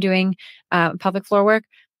okay when I'm doing pelvic floor work.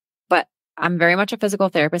 But I'm very much a physical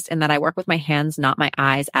therapist in that I work with my hands, not my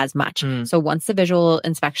eyes as much. So once the visual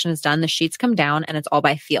inspection is done, the sheets come down and it's all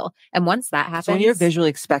by feel. And once that happens. So when you're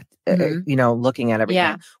visually looking at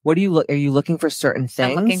everything, what do you look? Are you looking for certain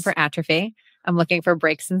things? I'm looking for atrophy. I'm looking for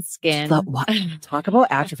breaks in skin. Talk about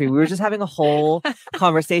atrophy. We were just having a whole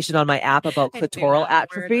conversation on my app about clitoral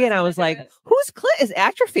atrophy. And I was like, whose clit is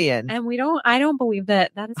atrophying? And I don't believe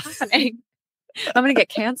that is happening. I'm going to get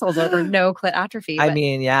canceled over no clit atrophy. I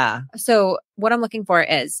mean, yeah. So what I'm looking for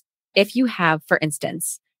is if you have, for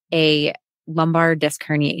instance, a lumbar disc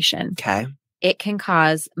herniation, it can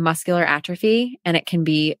cause muscular atrophy and it can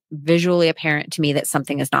be visually apparent to me that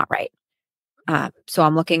something is not right. So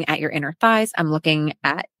I'm looking at your inner thighs. I'm looking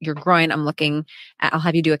at your groin. I'll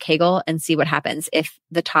have you do a Kegel and see what happens. If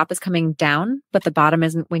the top is coming down, but the bottom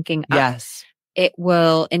isn't winking up, it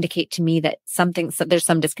will indicate to me that there's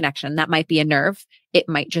some disconnection. That might be a nerve. It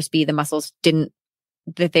might just be the muscles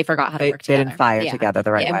that they forgot how to work together. They didn't fire together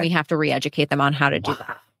the right way. And we have to re-educate them on how to do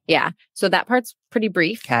that. Yeah. So that part's pretty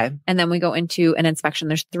brief. Okay. And then we go into an inspection.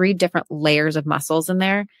 There's 3 different layers of muscles in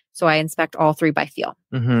there. So I inspect all 3 by feel.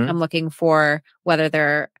 I'm looking for whether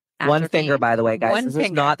they're One finger, by the way, guys. One This finger.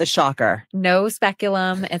 is not the shocker. No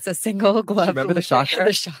speculum. It's a single glove. Remember the shocker?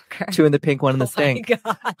 The shocker. 2 in the pink, 1 in the stink. Oh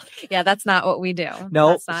my God. Yeah, that's not what we do. No,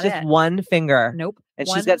 that's it's not just it. one finger. Nope. And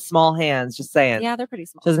she's got small hands, just saying. Yeah, they're pretty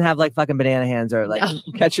small. She doesn't have like fucking banana hands or like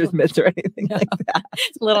catcher's mitts or anything like that.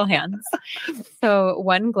 Little hands. So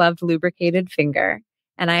one gloved lubricated finger.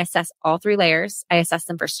 And I assess all 3 layers. I assess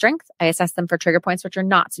them for strength. I assess them for trigger points, which are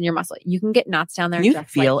knots in your muscle. You can get knots down there. Can you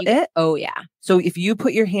feel it? Oh yeah. So if you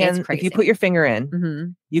put your hand, if you put your finger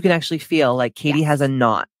in, you can actually feel like Katie has a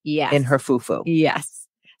knot in her fufu. Yes.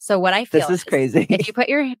 So what I feel this is crazy. If you put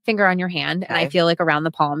your finger on your hand and I feel like around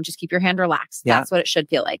the palm, just keep your hand relaxed. That's what it should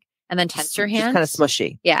feel like. And then tense your hand. Just kind of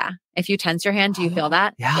smushy. Yeah. If you tense your hand, do you feel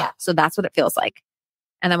that? Yeah. So that's what it feels like.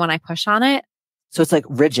 And then when I push on it. So it's like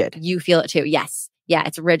rigid. You feel it too. Yes. Yeah,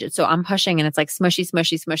 it's rigid. So I'm pushing and it's like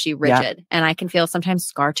smushy, rigid. Yeah. And I can feel sometimes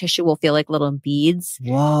scar tissue will feel like little beads.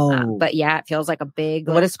 Whoa. But yeah, it feels like a big.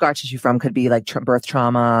 What is scar tissue from? Could be like birth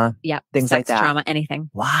trauma. Yep. Things like that. Trauma, anything.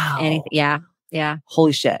 Wow. Anything. Yeah. Yeah.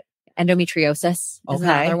 Holy shit. Endometriosis is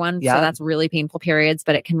another one. Yep. So that's really painful periods,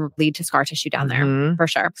 but it can lead to scar tissue down there for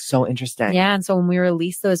sure. So interesting. Yeah. And so when we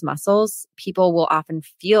release those muscles, people will often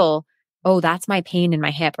feel, oh, that's my pain in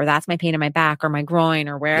my hip, or that's my pain in my back or my groin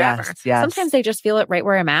or wherever. Yes. Sometimes they just feel it right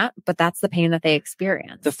where I'm at, but that's the pain that they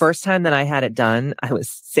experience. The first time that I had it done, I was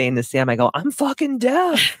saying to Sam, I go, I'm fucking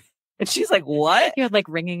deaf. And she's like, what? You had like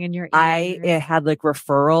ringing in your ear. It had like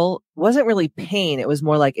referral. Wasn't really pain. It was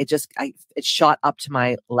more like it shot up to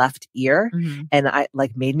my left ear and I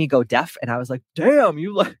like made me go deaf. And I was like, damn,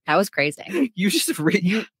 that was crazy. You just,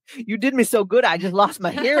 you did me so good. I just lost my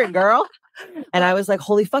hearing, girl. And I was like,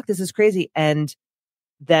 holy fuck, this is crazy. And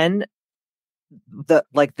then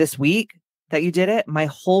this week that you did it, my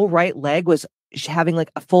whole right leg was having like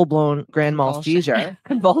a full-blown grand mal seizure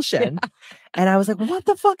convulsion. Yeah. And I was like, what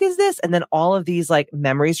the fuck is this? And then all of these like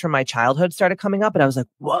memories from my childhood started coming up and I was like,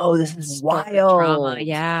 whoa, this is wild. Trauma.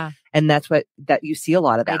 Yeah. And that you see a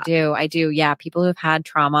lot of that. I do. Yeah. People who've had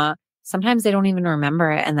trauma, sometimes they don't even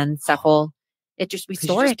remember it. And then we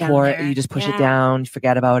store it down there. You just push it down, you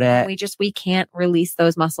forget about it. We can't release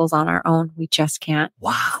those muscles on our own. We just can't.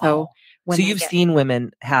 Wow. So you've seen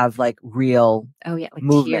women have like real like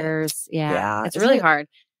movement. Tears. Yeah. It's really hard.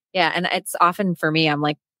 Yeah. And it's often for me, I'm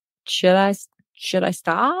like, should I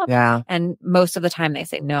stop? Yeah. And most of the time they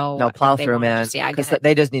say no. No, plow through, man. Because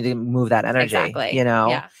they just need to move that energy. Exactly. You know?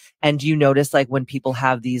 Yeah. And do you notice like when people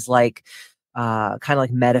have these like kind of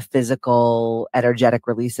like metaphysical energetic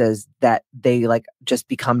releases that they like just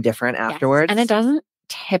become different afterwards? And it doesn't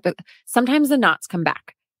sometimes the knots come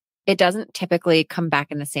back. It doesn't typically come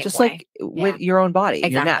back in the same way. Just like with your own body,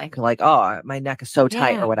 your neck. Like, oh, my neck is so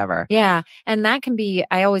tight or whatever. Yeah. And that can be,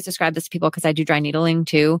 I always describe this to people because I do dry needling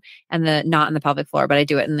too, and not in the pelvic floor, but I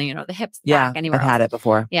do it in the, the hips, back, anywhere I've had it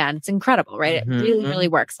before. Yeah. And it's incredible, right? It really, really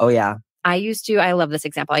works. Oh yeah. I love this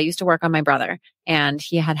example. I used to work on my brother and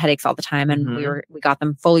he had headaches all the time and we got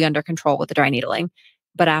them fully under control with the dry needling.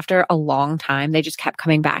 But after a long time, they just kept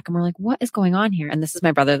coming back. And we're like, what is going on here? And this is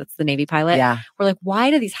my brother that's the Navy pilot. Yeah. We're like,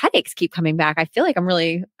 why do these headaches keep coming back? I feel like I'm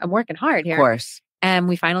working hard here. Of course. And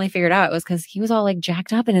we finally figured out it was because he was all like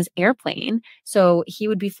jacked up in his airplane. So he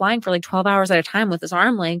would be flying for like 12 hours at a time with his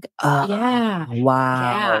arm like, Wow.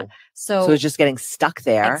 Yeah. So it's just getting stuck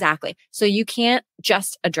there. Exactly. So you can't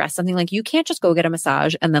just address something like you can't just go get a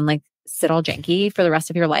massage and then like sit all janky for the rest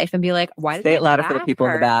of your life and be like, why did say it louder for the people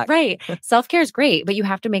in the back? Right. Self-care is great, but you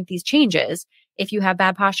have to make these changes. If you have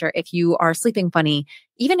bad posture, if you are sleeping funny,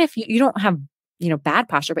 even if you don't have, bad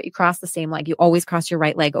posture, but you cross the same leg, you always cross your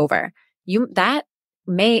right leg over. That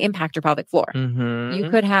may impact your pelvic floor. You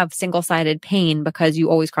could have single-sided pain because you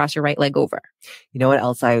always cross your right leg over. You know what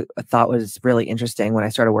else I thought was really interesting when I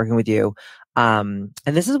started working with you? And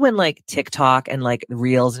this is when like TikTok and like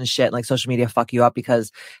reels and shit, like social media fuck you up,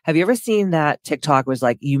 because have you ever seen that TikTok was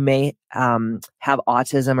like, you may have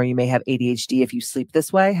autism or you may have ADHD if you sleep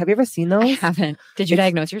this way? Have you ever seen those? I haven't. Did you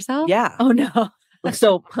diagnose yourself? Yeah. Oh no.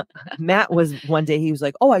 So Matt was one day, he was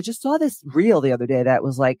like, oh, I just saw this reel the other day that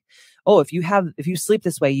was like, oh, if you sleep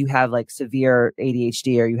this way, you have like severe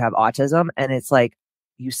ADHD or you have autism. And it's like,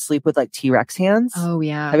 you sleep with like T-Rex hands. Oh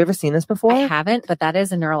yeah. Have you ever seen this before? I haven't, but that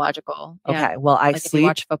is a neurological. Yeah. Okay. Well, I like sleep. If you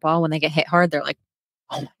watch football, when they get hit hard, they're like,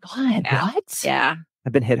 oh my God, what? Yeah.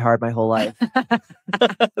 I've been hit hard my whole life.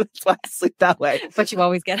 That's why I sleep that way. But you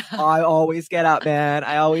always get up. I always get up, man.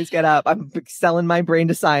 I always get up. I'm selling my brain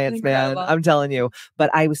to science, man. I'm telling you. But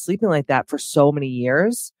I was sleeping like that for so many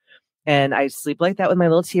years. And I sleep like that with my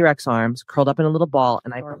little T-Rex arms curled up in a little ball.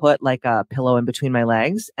 And I put like a pillow in between my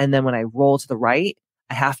legs. And then when I roll to the right,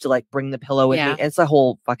 I have to like bring the pillow with Yeah. me. It's a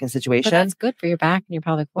whole fucking But situation. that's good for your back and your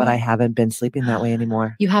pelvic floor. But I haven't been sleeping that way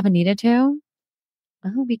anymore. You haven't needed to?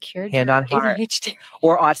 Oh, we cured Hand your on heart. ADHD.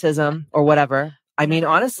 Or autism or whatever. I mean,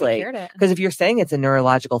 honestly, cured it. because if you're saying it's a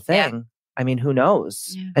neurological thing, Yeah. I mean, who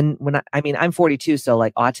knows? Yeah. And I'm 42, so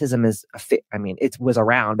like autism is, it was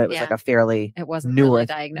around, but it was like a fairly It wasn't newer really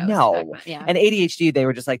diagnosed. No. Yeah. And ADHD, they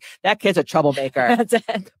were just like, that kid's a troublemaker. That's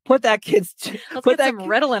it. Put that kid's, Let's put get that some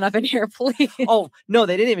Ritalin up in here, please. Oh no,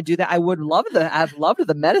 they didn't even do that. I've loved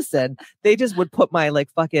the medicine. They just would put my like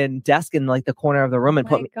fucking desk in like the corner of the room and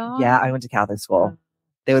put me. God. Yeah, I went to Catholic school.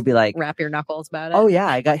 They would be like, wrap your knuckles about it. oh yeah,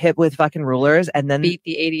 I got hit with fucking rulers and then beat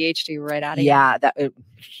the ADHD right out of you. Yeah, that it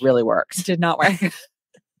really works. Did not work.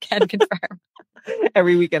 Can confirm.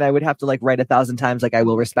 Every weekend I would have to like write 1,000 times like I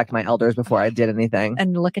will respect my elders before I did anything.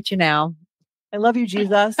 And look at you now. I love you,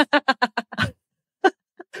 Jesus.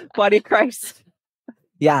 Body of Christ.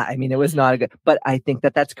 Yeah, I mean, it was not a good, but I think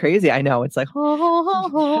that that's crazy. I know it's like,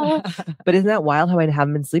 but isn't that wild how I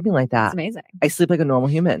haven't been sleeping like that? It's amazing. I sleep like a normal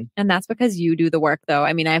human. And that's because you do the work though.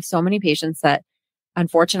 I mean, I have so many patients that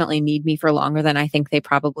unfortunately need me for longer than I think they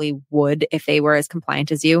probably would if they were as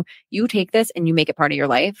compliant as you. You take this and you make it part of your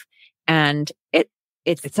life. And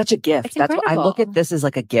it's such a gift. That's what I look at this as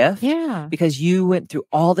like a gift. Yeah. Because you went through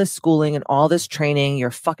all this schooling and all this training. You're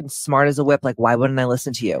fucking smart as a whip. Like, why wouldn't I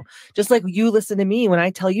listen to you? Just like you listen to me when I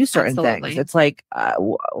tell you certain things. It's like,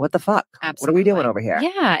 what the fuck? Absolutely. What are we doing over here?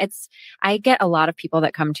 Yeah. I get a lot of people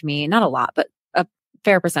that come to me, not a lot, but a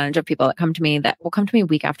fair percentage of people that come to me that will come to me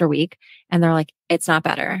week after week. And they're like, it's not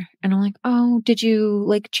better. And I'm like, oh, did you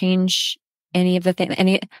like change any of the things?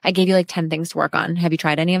 I gave you like 10 things to work on. Have you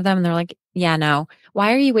tried any of them? And they're like, yeah, no.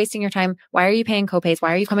 Why are you wasting your time? Why are you paying copays?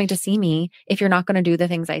 Why are you coming to see me if you're not going to do the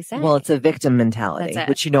things I say? Well, it's a victim mentality,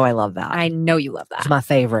 which I love that. I know you love that. It's my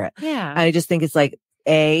favorite. Yeah. I just think it's like,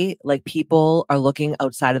 like people are looking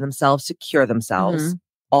outside of themselves to cure themselves. Mm-hmm.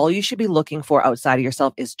 All you should be looking for outside of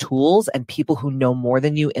yourself is tools and people who know more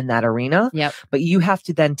than you in that arena. Yep. But you have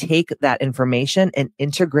to then take that information and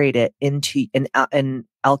integrate it into and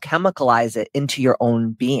alchemicalize it into your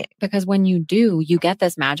own being. Because when you do, you get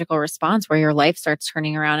this magical response where your life starts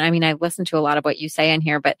turning around. I mean, I listened to a lot of what you say in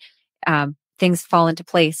here, but things fall into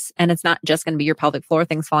place. And it's not just going to be your pelvic floor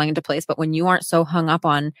things falling into place. But when you aren't so hung up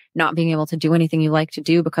on not being able to do anything you like to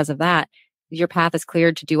do because of that, your path is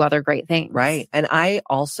cleared to do other great things. Right. And I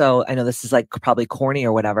know this is like probably corny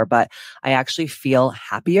or whatever, but I actually feel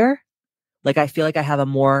happier. Like I feel like I have a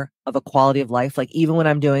more of a quality of life. Like even when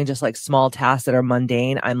I'm doing just like small tasks that are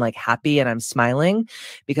mundane, I'm like happy and I'm smiling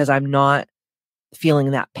because I'm not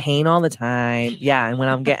feeling that pain all the time. Yeah. And when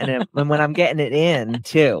I'm getting it, in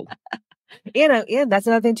too. And that's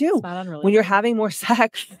another thing too. When you're having more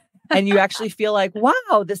sex, and you actually feel like,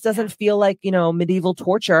 wow, this doesn't feel like, medieval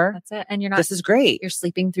torture. That's it. And this is great. You're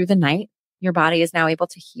sleeping through the night. Your body is now able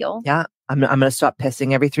to heal. Yeah. I'm going to stop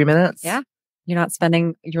pissing every 3 minutes. Yeah. You're not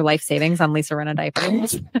spending your life savings on Lisa Rinna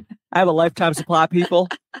diapers. I have a lifetime supply, people.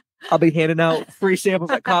 I'll be handing out free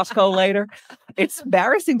samples at Costco later. It's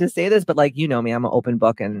embarrassing to say this, but like, me, I'm an open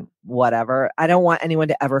book and whatever. I don't want anyone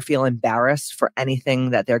to ever feel embarrassed for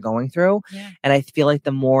anything that they're going through. Yeah. And I feel like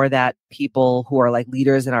the more that people who are like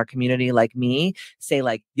leaders in our community, like me, say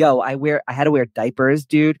like, yo, I had to wear diapers,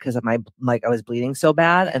 dude, because of I was bleeding so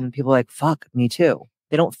bad. And people are like, fuck, me too.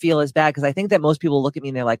 They don't feel as bad. Cause I think that most people look at me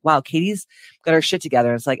and they're like, wow, Katie's got her shit together.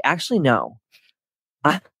 And it's like, actually, no.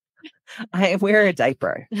 I wear a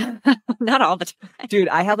diaper. Not all the time. Dude,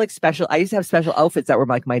 I used to have special outfits that were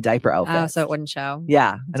like my diaper outfits. Oh, so it wouldn't show.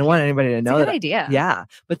 Yeah. I don't want anybody to know that. Good idea. Yeah.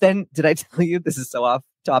 But then did I tell you, this is so off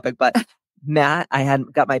topic, but Matt, I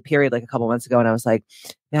had got my period like a couple months ago and I was like,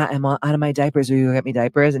 Matt, I'm out of my diapers. Will you get me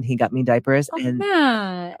diapers? And he got me diapers and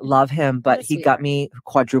Matt. Love him, but he got me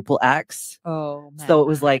quadruple X. Oh, Matt. So it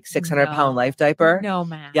was like 600-pound life diaper. No,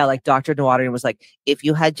 man. Yeah. Like Dr. Nawadri was like, if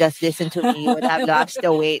you had just listened to me, you would have lost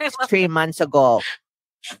the weight 3 months ago.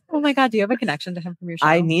 Oh my God. Do you have a connection to him from your show?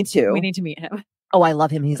 I need to. We need to meet him. Oh, I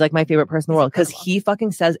love him. He's like my favorite person in the world because he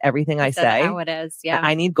fucking says everything I say. How it is. Yeah.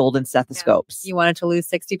 I need golden stethoscopes. Yeah. You wanted to lose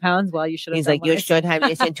 60 pounds? Well, you should have. He's like, you should have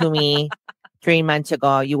listened to me 3 months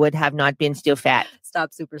ago. You would have not been still fat.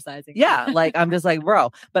 Stop supersizing. Yeah. Like, I'm just like,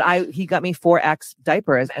 bro. But he got me 4X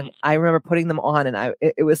diapers and I remember putting them on and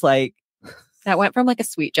it was like. That went from like a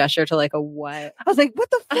sweet gesture to like a what? I was like,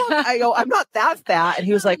 what the fuck? I go, I'm not that fat. And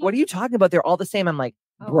he was like, what are you talking about? They're all the same. I'm like,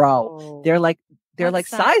 bro, they're like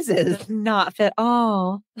sizes. Does not fit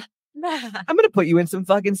all. I'm going to put you in some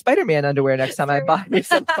fucking Spider-Man underwear next time I buy you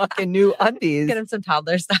some fucking new undies. Get him some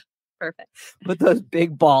toddler stuff. Perfect. Put those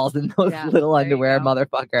big balls in those little underwear,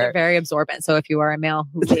 motherfucker. They're very absorbent. So if you are a male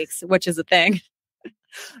who takes, which is a thing,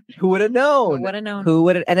 Who would have known? Who would have known? Who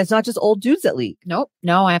would have? And it's not just old dudes that leak. Nope.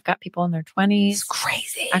 No, I've got people in their 20s. It's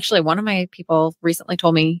crazy. Actually, one of my people recently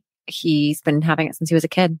told me he's been having it since he was a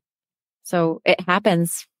kid. So it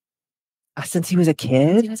happens. Since he was a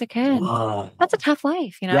kid? Since he was a kid. Whoa. That's a tough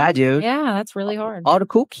life, you know? Yeah, dude. Yeah, that's really hard. All the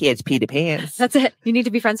cool kids pee the pants. That's it. You need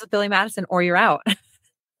to be friends with Billy Madison or you're out.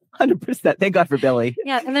 100%. Thank God for Billy.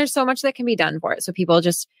 Yeah. And there's so much that can be done for it. So people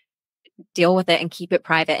just deal with it and keep it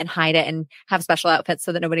private and hide it and have special outfits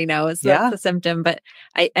so that nobody knows that's the symptom. But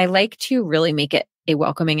I like to really make it a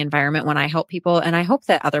welcoming environment when I help people. And I hope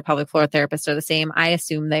that other pelvic floor therapists are the same. I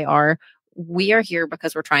assume they are. We are here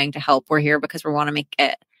because we're trying to help. We're here because we want to make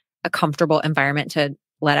it a comfortable environment to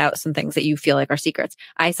let out some things that you feel like are secrets.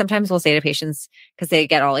 I sometimes will say to patients, because they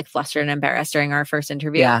get all like flustered and embarrassed during our first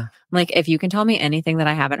interview. Yeah. I'm like, if you can tell me anything that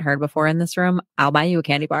I haven't heard before in this room, I'll buy you a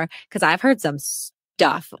candy bar. Because I've heard some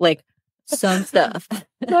stuff, like some stuff.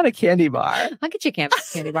 Not a candy bar. I'll get you a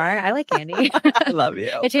candy bar. I like candy. I love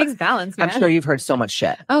you. It takes balance, man. I'm sure you've heard so much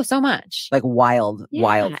shit. Oh, so much. Like wild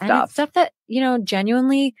and stuff. It's stuff that,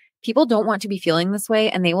 genuinely people don't want to be feeling this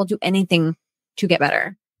way and they will do anything to get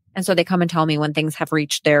better. And so they come and tell me when things have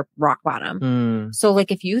reached their rock bottom. So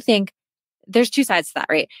like, if you think there's two sides to that,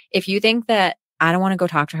 right? If you think that I don't want to go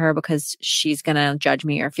talk to her because she's going to judge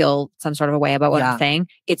me or feel some sort of a way about what I'm saying,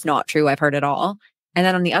 it's not true. I've heard it all. And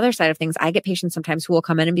then on the other side of things, I get patients sometimes who will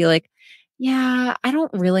come in and be like, yeah, I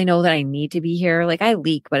don't really know that I need to be here. Like I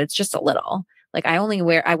leak, but it's just a little. Like I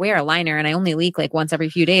wear a liner and I only leak like once every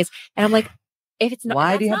few days. And I'm like, if it's not,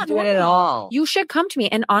 why do you have to do it at all? You should come to me.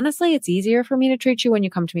 And honestly, it's easier for me to treat you when you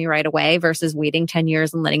come to me right away versus waiting 10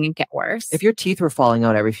 years and letting it get worse. If your teeth were falling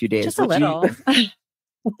out every few days, just a little.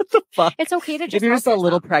 What the fuck? It's okay to just. If you're just a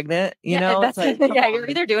little pregnant, that's like, you're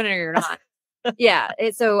either doing it or you're not.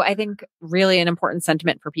 So I think really an important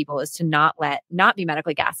sentiment for people is to not be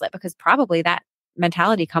medically gaslit, because probably that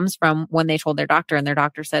mentality comes from when they told their doctor and their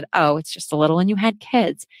doctor said, oh, it's just a little and you had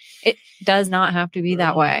kids. It does not have to be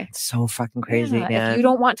that way. It's so fucking crazy, man. If you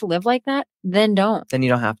don't want to live like that, then don't. Then you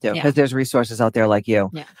don't have to, because there's resources out there like you.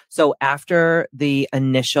 Yeah. So after the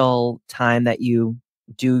initial time that you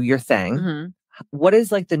do your thing, what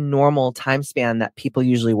is like the normal time span that people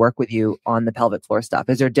usually work with you on the pelvic floor stuff?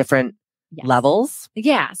 Is there different levels?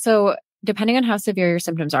 Yeah. So depending on how severe your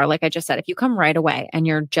symptoms are, like I just said, if you come right away and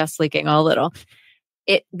you're just leaking a little,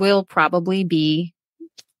 it will probably be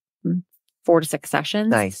 4 to 6 sessions.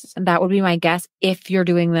 Nice. And that would be my guess if you're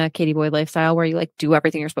doing the Katie Boyd lifestyle where you like do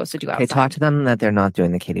everything you're supposed to do outside. Okay, talk to them that they're not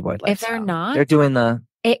doing the Katie Boyd lifestyle. If they're not, they're doing the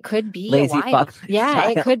it could be lazy a while. fuck. Yeah,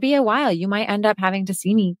 it could be a while. You might end up having to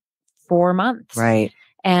see me 4 months. Right.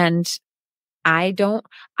 And I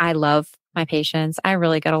love my patients. I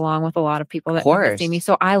really get along with a lot of people that see me.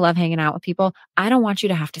 So I love hanging out with people. I don't want you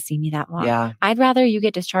to have to see me that long. Yeah. I'd rather you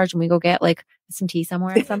get discharged and we go get like some tea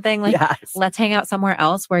somewhere or something. Like let's hang out somewhere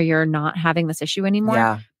else where you're not having this issue anymore.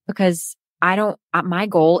 Yeah. Because my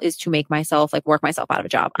goal is to make myself work myself out of a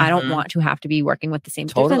job. I don't want to have to be working with the same.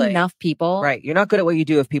 There's enough people. Right. You're not good at what you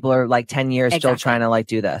do if people are like 10 years still trying to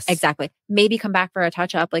do this. Exactly. Maybe come back for a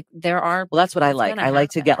touch up. Like there are. Well, that's what I like. I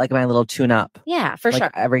like to get like my little tune up. Yeah, for sure.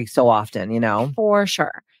 Every so often, For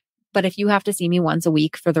sure. But if you have to see me once a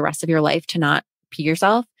week for the rest of your life to not pee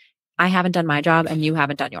yourself, I haven't done my job and you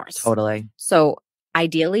haven't done yours. Totally. So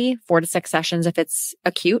ideally 4 to 6 sessions if it's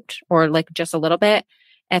acute or like just a little bit.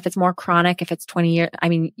 If it's more chronic, if it's 20 years, I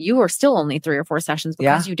mean, you are still only 3 or 4 sessions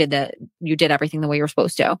because you did everything the way you were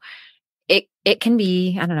supposed to. It can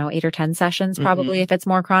be, I don't know, 8 or 10 sessions probably if it's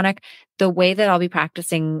more chronic. The way that I'll be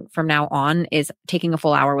practicing from now on is taking a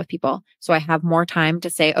full hour with people. So I have more time to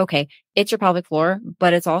say, okay, it's your pelvic floor,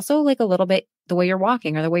 but it's also like a little bit the way you're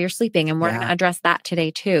walking or the way you're sleeping. And we're going to address that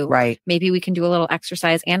today too. Right. Maybe we can do a little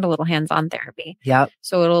exercise and a little hands-on therapy. Yep.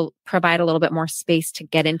 So it'll provide a little bit more space to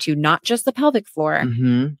get into not just the pelvic floor,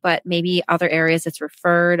 but maybe other areas it's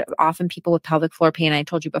referred. Often people with pelvic floor pain, I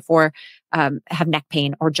told you before, have neck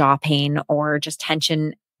pain or jaw pain or just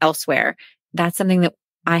tension elsewhere. That's something that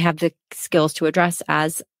I have the skills to address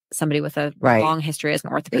as somebody with a long history as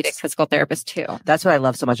an orthopedic physical therapist too. That's what I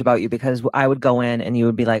love so much about you, because I would go in and you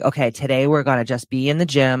would be like, okay, today we're going to just be in the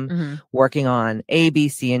gym working on A, B,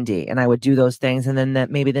 C, and D. And I would do those things. And then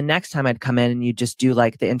maybe the next time I'd come in and you just do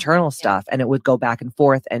like the internal stuff and it would go back and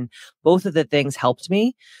forth. And both of the things helped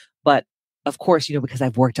me. But of course, because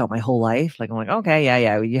I've worked out my whole life, like I'm like, okay,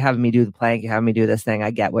 yeah, you have me do the plank, you have me do this thing. I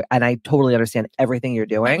get and I totally understand everything you're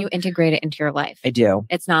doing. And you integrate it into your life. I do.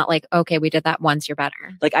 It's not like, okay, we did that once, you're better.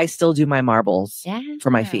 Like I still do my marbles for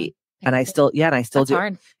my feet. And I still That's do.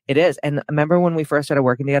 Hard. It is. And remember when we first started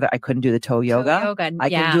working together, I couldn't do the toe yoga. I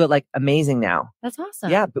can do it like amazing now. That's awesome.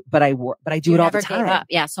 Yeah. But I do it all the time. Gave up.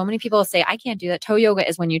 Yeah. So many people say, I can't do that. Toe yoga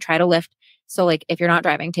is when you try to lift. So like if you're not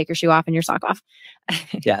driving, take your shoe off and your sock off.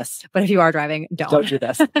 Yes. But if you are driving, don't do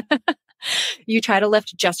this. You try to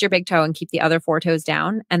lift just your big toe and keep the other 4 toes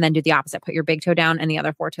down, and then do the opposite. Put your big toe down and the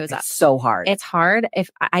other 4 toes up. It's so hard. It's hard.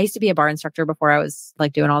 If I used to be a bar instructor before I was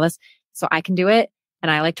like doing all this, so I can do it,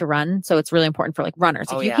 and I like to run. So it's really important for like runners.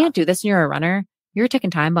 If you can't do this and you're a runner, you're a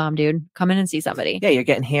ticking time bomb, dude. Come in and see somebody. Yeah, you're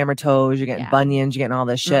getting hammer toes, you're getting bunions, you're getting all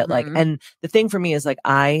this shit. Like, and the thing for me is like,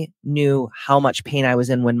 I knew how much pain I was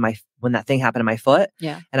in when that thing happened to my foot.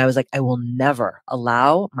 Yeah. And I was like, I will never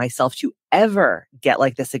allow myself to ever get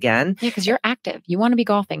like this again. Yeah, because you're active. You want to be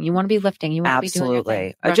golfing. You want to be lifting. You want to be doing your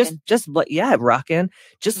thing. Rocking.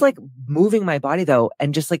 Just like moving my body though,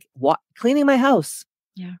 and just like cleaning my house.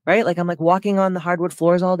 Yeah. Right. Like I'm like walking on the hardwood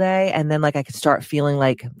floors all day. And then like I could start feeling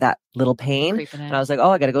like that little pain. And I was like, oh,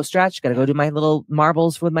 I got to go stretch. Got to go do my little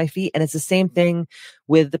marbles with my feet. And it's the same thing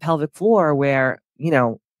with the pelvic floor where,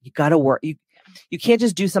 you got to work. You can't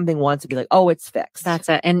just do something once and be like, oh, it's fixed. That's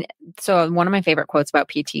it. And so one of my favorite quotes about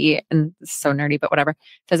PT, and it's so nerdy, but whatever,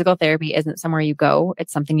 physical therapy isn't somewhere you go.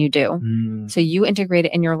 It's something you do. So you integrate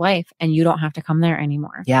it in your life and you don't have to come there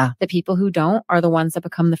anymore. Yeah. The people who don't are the ones that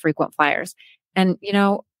become the frequent flyers. And,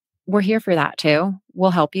 we're here for that too.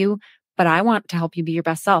 We'll help you, but I want to help you be your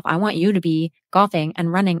best self. I want you to be golfing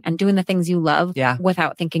and running and doing the things you love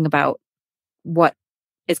without thinking about what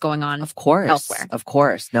is going on elsewhere. Of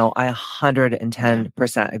course. No, I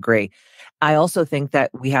 110% agree. I also think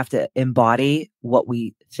that we have to embody what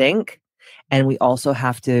we think. And we also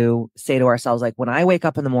have to say to ourselves, like when I wake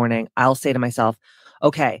up in the morning, I'll say to myself,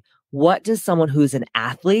 okay, what does someone who's an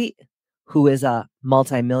athlete, who is a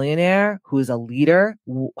multimillionaire, who is a leader,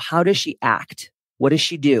 how does she act? What does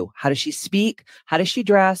she do? How does she speak? How does she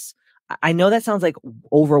dress? I know that sounds like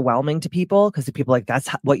overwhelming to people because people are like, that's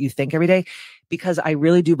what you think every day. Because I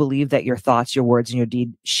really do believe that your thoughts, your words, and your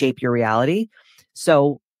deed shape your reality.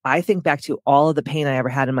 So I think back to all of the pain I ever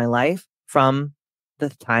had in my life, from the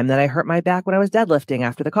time that I hurt my back when I was deadlifting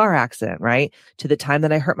after the car accident, right? To the time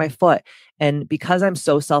that I hurt my foot. And because I'm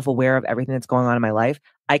so self-aware of everything that's going on in my life,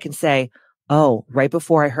 I can say, oh, right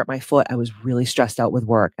before I hurt my foot, I was really stressed out with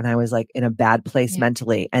work and I was like in a bad place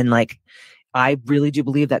mentally. And like, I really do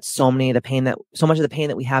believe that so much of the pain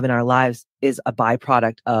that we have in our lives is a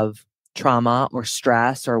byproduct of trauma or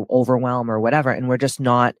stress or overwhelm or whatever. And we're just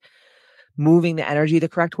not moving the energy the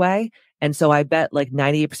correct way. And so I bet like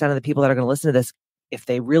 98% of the people that are going to listen to this, if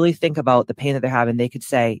they really think about the pain that they're having, they could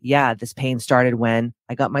say, yeah, this pain started when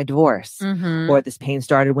I got my divorce, or this pain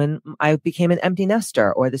started when I became an empty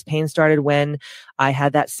nester, or this pain started when I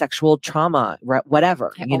had that sexual trauma,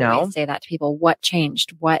 whatever, I always say that to people. What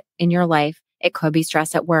changed? What in your life? It could be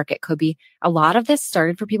stress at work. It could be a lot of this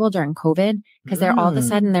started for people during COVID because they're all of a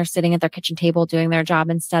sudden they're sitting at their kitchen table doing their job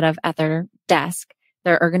instead of at their desk.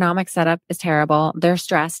 Their ergonomic setup is terrible. They're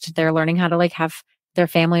stressed. They're learning how to like have their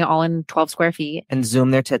family all in 12 square feet and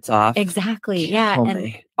zoom their tits off. Exactly. Yeah.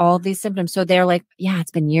 And all these symptoms. So they're like, yeah,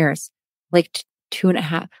 it's been years, like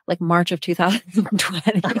 2.5, like March of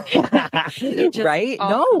 2020. Right?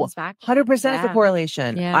 No, 100% is the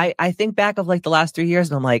correlation. Yeah. I think back of like the last 3 years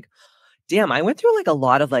and I'm like, damn, I went through like a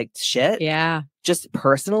lot of like shit. Yeah. Just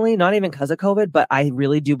personally, not even because of COVID, but I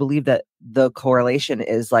really do believe that the correlation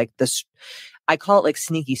is like this. I call it like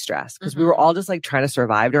sneaky stress because we were all just like trying to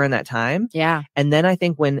survive during that time. Yeah. And then I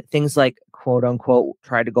think when things like quote unquote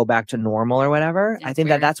tried to go back to normal or whatever, I think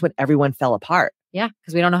that's when everyone fell apart. Yeah.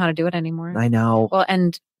 Because we don't know how to do it anymore. I know. Well,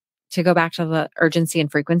 and to go back to the urgency and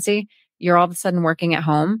frequency, you're all of a sudden working at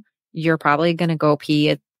home. You're probably going to go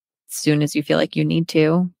pee as soon as you feel like you need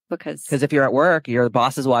to. Because if you're at work, your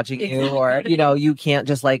boss is watching you, or, you can't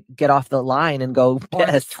just like get off the line and go piss. Or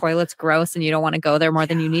the toilet's gross and you don't want to go there more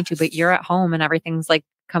than you need to, but you're at home and everything's like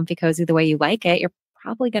comfy, cozy the way you like it. You're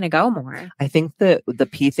probably going to go more. I think the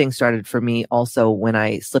pee thing started for me also when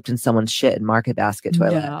I slipped in someone's shit in Market Basket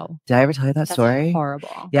toilet. No. Did I ever tell you that story?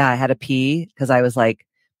 Horrible. Yeah, I had to pee because I was like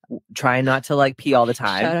trying not to like pee all the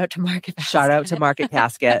time. Shout out to Market Basket. Shout out to Market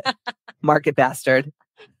Basket. Market Bastard.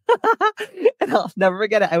 And I'll never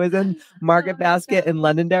forget it. I was in Market Basket in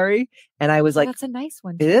Londonderry and I was like, that's a nice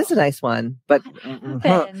one. It is a nice one. But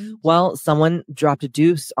well, someone dropped a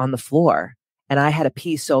deuce on the floor and I had to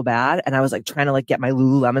pee so bad. And I was like trying to like get my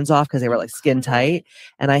Lululemons off because they were like skin tight.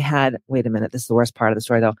 And I had, wait a minute, this is the worst part of the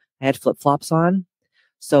story though. I had flip-flops on.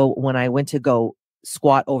 So when I went to go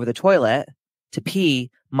squat over the toilet to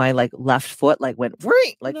pee, my like left foot like went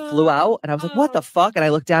flew out, and I was like, what the fuck? And I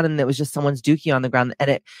looked down and it was just someone's dookie on the ground,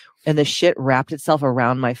 and the shit wrapped itself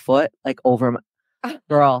around my foot like over my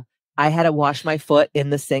girl. I had to wash my foot in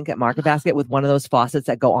the sink at Market Basket with one of those faucets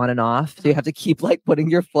that go on and off. So you have to keep like putting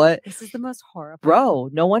your foot. This is the most horrible. Bro,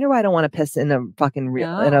 no wonder why I don't want to piss in a fucking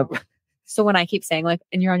real. So when I keep saying like,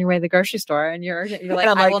 and you're on your way to the grocery store and you're like,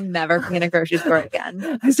 I will never be in a grocery store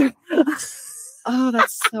again. Oh,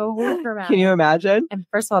 that's so dramatic. Can you imagine? And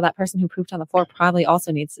first of all, that person who pooped on the floor probably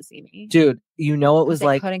also needs to see me. Dude, you know, it was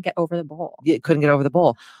like. Couldn't get over the bowl. It couldn't get over the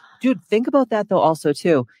bowl. Dude, think about that though also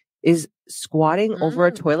too. Is squatting over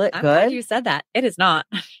a toilet I'm good? glad you said that. It is not.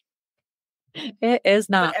 It is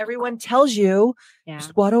not. But everyone tells you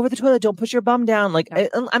squat over the toilet. Don't push your bum down. Like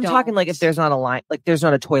I'm talking like if there's not a line, like there's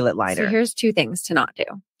not a toilet liner. So here's 2 things to not do.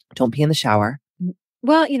 Don't pee in the shower.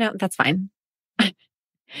 Well, that's fine.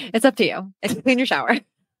 It's up to you. It's between your shower.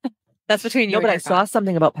 That's between you. No, but I saw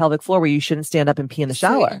something about pelvic floor where you shouldn't stand up and pee in the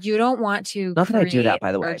shower. So you don't want to. Not that I do that,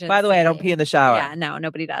 by the way. By the way, I don't pee in the shower. Yeah, no,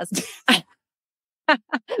 nobody does.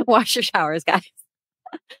 Wash your showers, guys.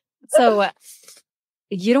 So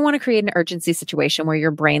you don't want to create an urgency situation where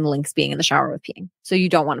your brain links being in the shower with peeing. So you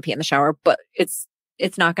don't want to pee in the shower, but it's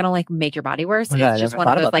not going to like make your body worse. Yeah, it's just one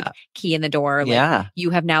of those like key in the door. Like,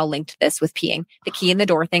 you have now linked this with peeing. The key in the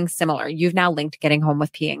door thing, similar. You've now linked getting home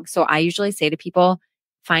with peeing. So I usually say to people,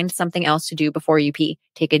 find something else to do before you pee.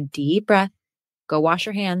 Take a deep breath, go wash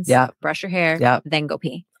your hands, brush your hair, then go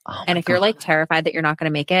pee. Oh and if you're like terrified that you're not going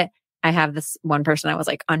to make it, I have this one person I was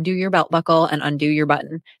like, undo your belt buckle and undo your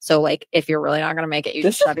button. So like, if you're really not going to make it, you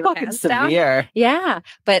just shove your hands down. Yeah.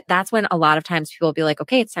 But that's when a lot of times people will be like,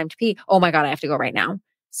 okay, it's time to pee. Oh my God, I have to go right now.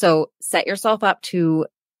 So set yourself up to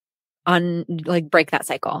break that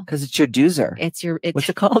cycle. Cause it's your doozer. What's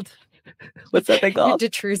it called? What's that thing called? Your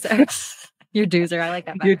detruser. Your doozer. I like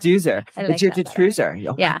that better. Your doozer. It's your detruser.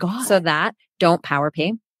 Oh my God. So don't power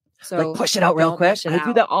pee. So like push it out real quick. I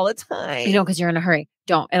do that all the time. Cause you're in a hurry.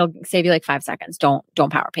 It'll save you like 5 seconds. Don't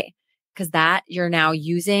power pee. Cause you're now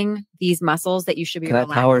using these muscles that you should be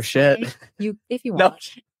relaxing. Power shit? If you want. No,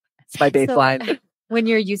 it's my baseline. So, when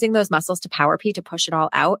you're using those muscles to power pee, to push it all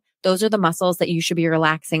out, those are the muscles that you should be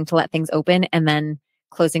relaxing to let things open and then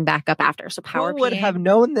closing back up after. So power peeing would have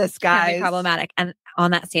known this, guys. Can be problematic. And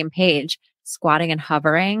on that same page, squatting and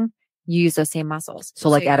hovering, use those same muscles. So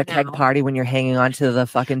like at a keg party when you're hanging on to the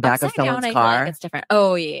fucking back of someone's car. It's different.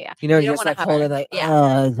 Oh yeah. You're just like holding like,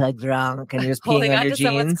 oh, it's like drunk and you're just peeing on your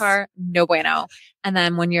jeans. Car, no bueno. And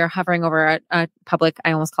then when you're hovering over a public,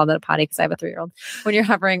 I almost called it a potty because I have a 3-year-old. When you're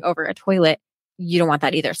hovering over a toilet, you don't want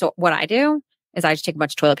that either. So what I do is I just take a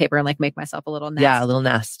bunch of toilet paper and like make myself a little nest. Yeah, a little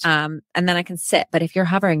nest. And then I can sit. But if you're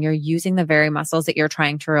hovering, you're using the very muscles that you're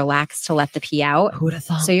trying to relax to let the pee out. Who would have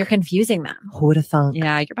thought? So you're confusing them. Who would have thought?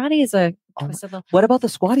 Yeah, your body is a What about the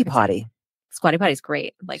squatty potty? Squatty potty is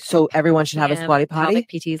great. Like, so everyone should have a squatty potty? Pelvic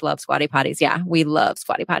PTs love squatty potties. Yeah, we love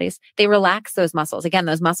squatty potties. They relax those muscles. Again,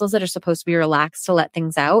 those muscles that are supposed to be relaxed to let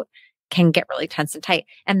things out can get really tense and tight.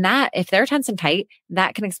 And that, if they're tense and tight,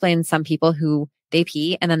 that can explain some people who they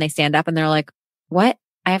pee and then they stand up and they're like, what?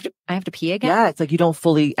 I have to pee again? Yeah, it's like you don't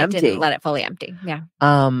fully empty. Didn't let it fully empty. Yeah.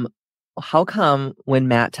 How come when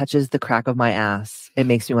Matt touches the crack of my ass, it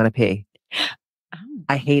makes me want to pee? Oh.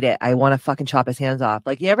 I hate it. I want to fucking chop his hands off.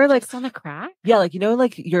 Like, you ever like just on the crack? Yeah, like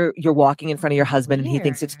like you're walking in front of your husband and he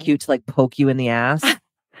thinks it's cute to like poke you in the ass.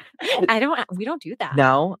 We don't do that.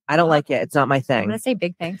 No, I don't like it. It's not my thing. I'm gonna say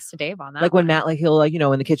big thanks to Dave on that. Like when Matt, like he'll like, in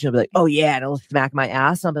the kitchen, he'll be like, oh yeah, and he'll smack my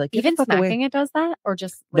ass. And I'll be like, even smacking it does that? Or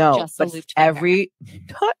just no, just but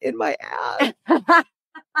not in my ass.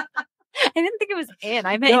 I didn't think it was in.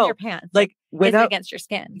 I meant in your pants. Like when against your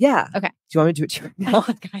skin. Yeah. Okay. Do you want me to do it now?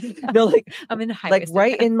 No, like I'm in high like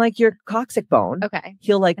right in like your coccyx bone. Okay.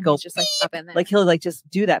 He'll like and go just like up in there. Like he'll like just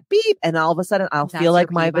do that beep, and all of a sudden I'll feel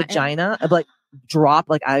like my vagina like drop.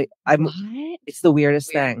 Like I'm. What? It's the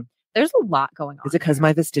weirdest thing. There's a lot going on. Is it because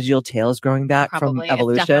my vestigial tail is growing back from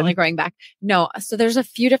evolution? It's definitely growing back. No. So there's a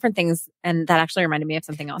few different things. And that actually reminded me of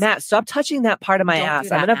something else. Matt, stop touching that part of my ass.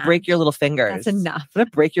 I'm going to break your little fingers. That's enough. I'm going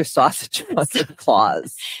to break your sausage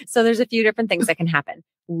claws. So there's a few different things that can happen.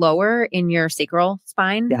 Lower in your sacral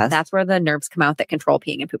spine. Yes. That's where the nerves come out that control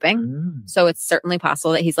peeing and pooping. So it's certainly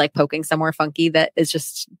possible that he's like poking somewhere funky that is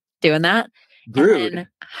just doing that. Rude. And then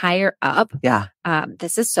higher up. Yeah.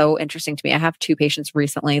 This is so interesting to me. I have 2 patients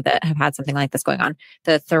recently that have had something like this going on.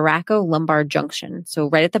 The thoracolumbar junction. So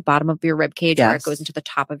right at the bottom of your rib cage where it goes into the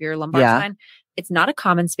top of your lumbar spine. It's not a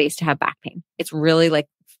common space to have back pain. It's really like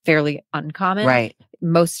fairly uncommon. Right.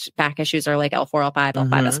 Most back issues are like L4, L5,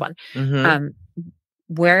 L5, S1.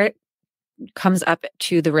 Where it comes up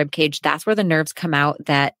to the rib cage, that's where the nerves come out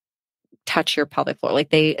that touch your pelvic floor. Like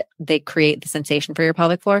they create the sensation for your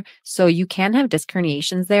pelvic floor. So you can have disc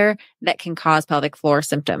herniations there that can cause pelvic floor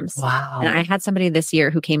symptoms. Wow. And I had somebody this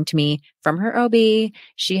year who came to me from her OB.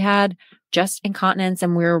 She had just incontinence,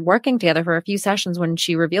 and we were working together for a few sessions when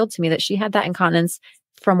she revealed to me that she had that incontinence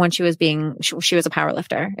from when she was a power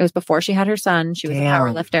lifter. It was before she had her son. She was a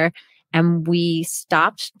power lifter. And we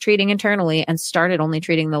stopped treating internally and started only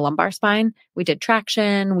treating the lumbar spine. We did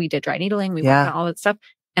traction, we did dry needling, we worked on all that stuff,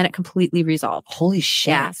 and it completely resolved. Holy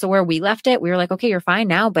shit. Yeah. So where we left it, we were like, okay, you're fine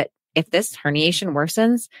now, but if this herniation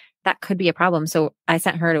worsens, that could be a problem. So I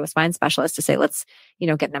sent her to a spine specialist to say, let's, get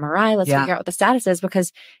an MRI. Let's figure out what the status is,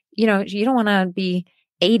 because, you don't want to be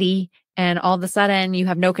 80 and all of a sudden you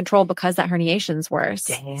have no control because that herniation's worse.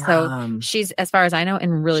 Damn. So she's, as far as I know,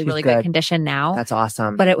 in really good condition now. That's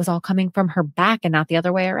awesome. But it was all coming from her back and not the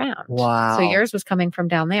other way around. Wow. So yours was coming from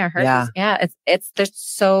down there. Hers is, there's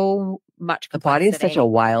so much complexity. The body is such a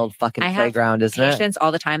wild fucking playground, isn't it? I have patients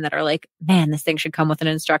all the time that are like, man, this thing should come with an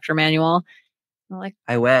instructor manual. I'm like,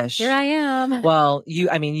 I wish. Here I am. Well,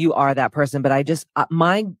 you are that person, but I just,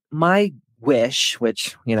 my wish,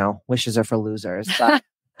 which, wishes are for losers, but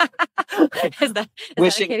is that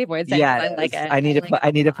Katie Boyd saying? Yeah, I like it. I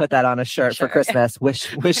need to put that on a shirt for Christmas.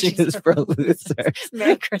 Wishing is for losers.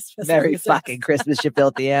 Merry Christmas. Merry fucking Christmas, you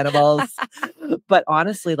filthy animals. But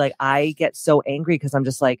honestly, like, I get so angry because I'm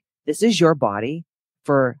just like, this is your body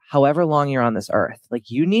for however long you're on this earth. Like,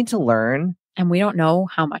 you need to learn. And we don't know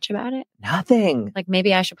how much about it. Nothing. Like,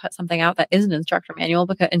 maybe I should put something out that is an instruction manual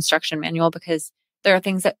because there are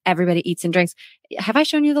things that everybody eats and drinks. Have I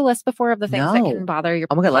shown you the list before of the things that can bother your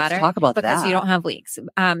bladder? Let's talk about that. Because you don't have leaks.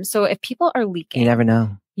 So if people are leaking. You never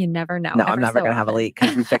know. You never know. No, I'm never going to have a leak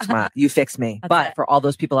because you fix me. But for all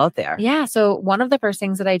those people out there. Yeah. So one of the first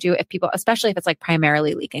things that I do, if people, especially if it's like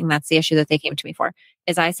primarily leaking, that's the issue that they came to me for,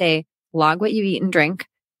 is I say, log what you eat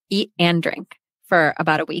and drink for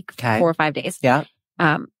about a week, 4 or 5 days. Yeah.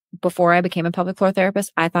 Before I became a pelvic floor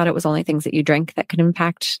therapist, I thought it was only things that you drink that could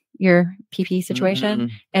impact your PP situation.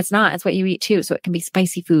 Mm-hmm. It's not. It's what you eat too. So it can be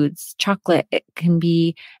spicy foods, chocolate. It can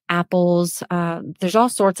be apples. There's all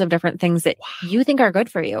sorts of different things that you think are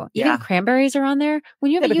good for you. Even cranberries are on there.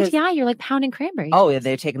 When you have a UTI, you're like pounding cranberries. Oh, yeah,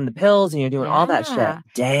 they're taking the pills and you're doing all that shit.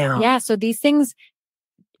 Damn. Yeah. So these things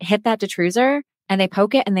hit that detrusor and they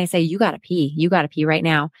poke it and they say, you got to pee. You got to pee right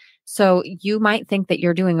now. So you might think that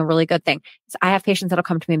you're doing a really good thing. So I have patients that'll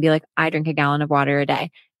come to me and be like, I drink a gallon of water a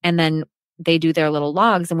day. And then they do their little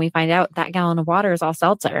logs and we find out that gallon of water is all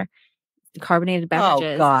seltzer, carbonated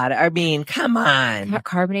beverages. Oh God. I mean, come on.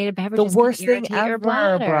 Carbonated beverages. The worst thing ever,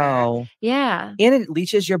 bro. Yeah. And it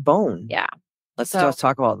leaches your bone. Yeah. Let's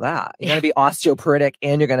talk about that. You're going to be osteoporotic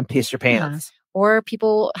and you're going to piss your pants. Yeah. Or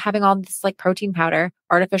people having all this like protein powder,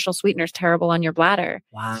 artificial sweeteners, terrible on your bladder.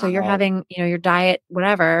 Wow. So you're having, your diet,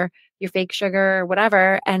 whatever, your fake sugar,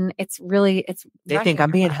 whatever. And they think I'm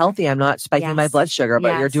being healthy. I'm not spiking my blood sugar,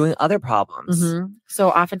 but you're doing other problems. Mm-hmm. So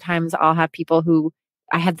oftentimes I'll have people who,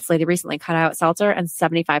 I had this lady recently cut out seltzer and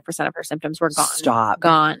 75% of her symptoms were gone. Stop.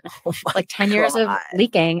 Gone. Oh like 10 years of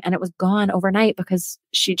leaking and it was gone overnight because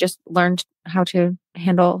she just learned how to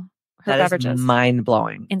handle her beverages. That is mind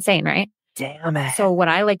blowing. Insane, right? Damn it. So what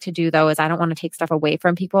I like to do though is I don't want to take stuff away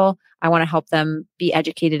from people. I want to help them be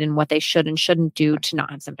educated in what they should and shouldn't do to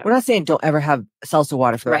not have symptoms. We're not saying don't ever have seltzer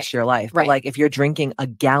water for the rest of your life. Right. But like if you're drinking a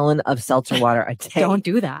gallon of seltzer water a day. Don't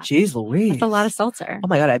do that. Jeez Louise. That's a lot of seltzer. Oh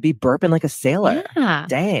my God. I'd be burping like a sailor. Yeah.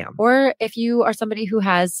 Damn. Or if you are somebody who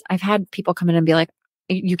I've had people come in and be like,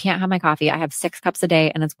 you can't have my coffee. I have 6 cups a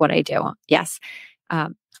day and it's what I do. Yes.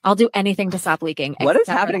 I'll do anything to stop leaking. What is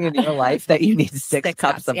happening in your life that you need 6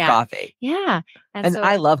 cups of coffee? Yeah. And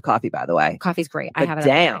I love coffee, by the way. Coffee's great. But I have it.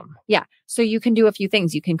 Damn. Yeah. So you can do a few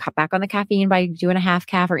things. You can cut back on the caffeine by doing a half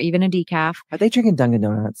calf or even a decaf. Are they drinking Dunkin'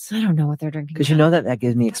 Donuts? I don't know what they're drinking. Because you know that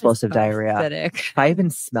gives me explosive diarrhea. Acidic. If I even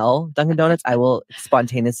smell Dunkin' Donuts, I will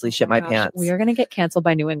spontaneously shit my pants. We are going to get canceled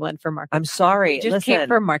by New England for Market. I'm sorry. We just came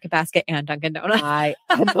for Market Basket and Dunkin' Donuts.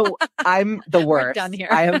 I'm the worst. We're done here.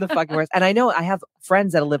 I am the fucking worst. And I know I have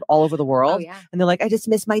friends that live all over the world. Oh, yeah. And they're like, I just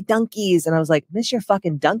miss my Dunkies. And I was like, miss your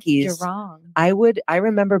fucking Dunkies. You're wrong. I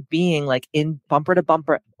remember being like in bumper to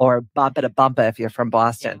bumper or bumper to bumper if you're from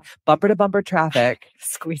Boston, bumper to bumper traffic,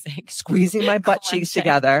 squeezing my butt cheeks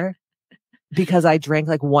together because I drank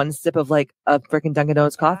like 1 sip of like a freaking Dunkin'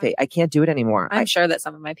 Donuts coffee. I can't do it anymore. I'm sure that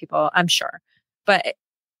some of my people, but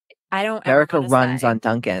I don't. America runs on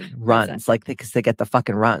Dunkin'. Runs like because they get the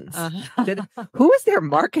fucking runs. Who is their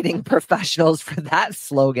marketing professionals for that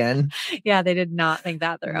slogan? Yeah, they did not think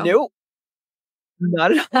that through. Nope.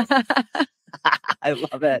 Not at all. I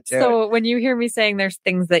love it. Dude. So when you hear me saying there's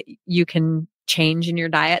things that you can change in your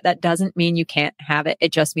diet, that doesn't mean you can't have it.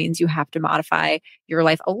 It just means you have to modify your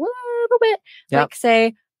life a little bit. Yep. Like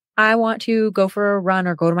say, I want to go for a run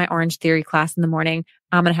or go to my Orange Theory class in the morning.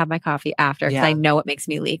 I'm going to have my coffee after because I know it makes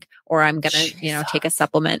me leak, or I'm going to, take a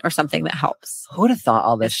supplement or something that helps. Who would have thought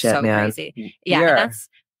all this shit, so man? Crazy. Yeah.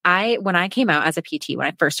 And when I came out as a PT, when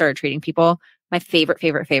I first started treating people, my favorite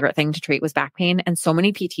thing to treat was back pain. And so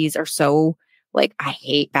many PTs are so like, I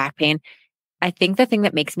hate back pain. I think the thing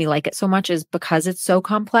that makes me like it so much is because it's so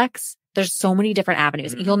complex. There's so many different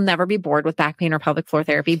avenues. You'll never be bored with back pain or pelvic floor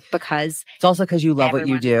therapy because it's also because you love what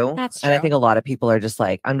you do. That's true. And I think a lot of people are just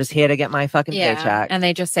like, I'm just here to get my fucking paycheck. And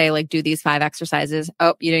they just say like, do these 5 exercises.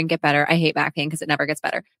 Oh, you didn't get better. I hate back pain because it never gets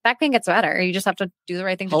better. Back pain gets better. You just have to do the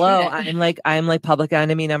right thing to treat it. I'm like public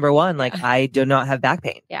enemy number one. Like I do not have back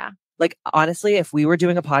pain. Yeah. Like honestly, if we were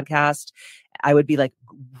doing a podcast, I would be like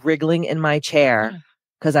wriggling in my chair.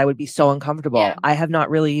 Because I would be so uncomfortable. Yeah. I have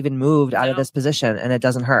not really even moved out of this position and it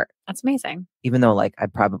doesn't hurt. That's amazing. Even though like I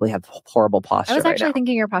probably have horrible posture. I was actually right now.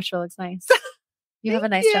 thinking your posture looks nice. You have a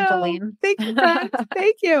nice gentle lean. Thank you, friend.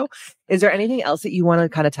 Thank you. Is there anything else that you want to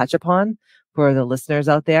kind of touch upon for the listeners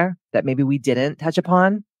out there that maybe we didn't touch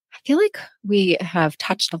upon? I feel like we have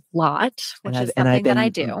touched a lot, which is something that I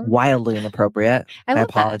do. Wildly inappropriate. I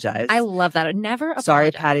apologize. I love that. Never apologize.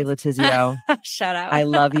 Sorry, Patty Letizio. Shout out. I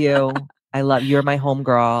love you. You're my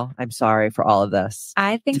homegirl. I'm sorry for all of this.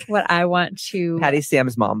 I think what I want to... Patty's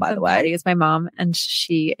Sam's mom, by the way. Patty is my mom, and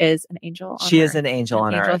she is an angel on She earth. is an angel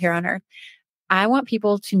on earth. Angel here on earth. I want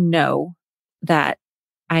people to know that,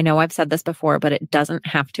 I know I've said this before, but it doesn't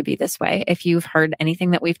have to be this way. If you've heard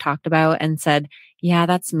anything that we've talked about and said, yeah,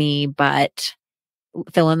 that's me, but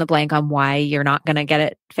fill in the blank on why you're not going to get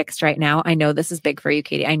it fixed right now. I know this is big for you,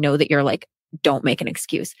 Katie. I know that you're like, don't make an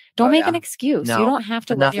excuse. Don't make an excuse. No. You don't have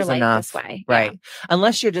to live your life this way. Right. Yeah.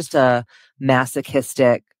 Unless you're just a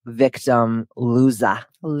masochistic victim loser.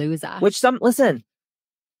 Which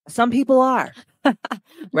some people are.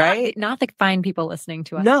 Right? Not the fine people listening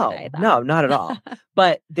to us today, though. No, not at all.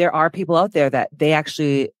 But there are people out there that they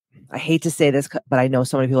actually, I hate to say this, but I know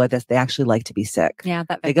so many people like this, they actually like to be sick. Yeah.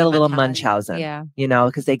 They get a little Munchausen. Yeah.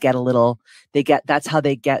 Because that's how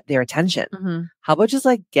they get their attention. Mm-hmm. How about just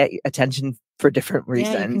like get attention for different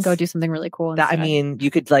reasons? Yeah, you can go do something really cool.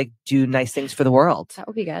 You could like do nice things for the world. That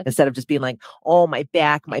would be good. Instead of just being like, oh, my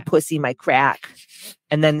back, my pussy, my crack.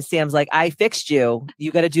 And then Sam's like, I fixed you.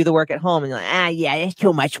 You got to do the work at home. And you're like, yeah, it's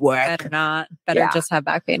too much work. Better not. Just have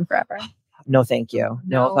back pain forever. No, thank you.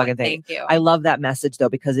 No fucking thank you. I love that message though,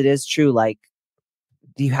 because it is true. Like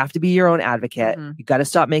you have to be your own advocate. Mm-hmm. You got to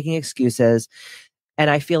stop making excuses. And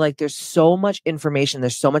I feel like there's so much information.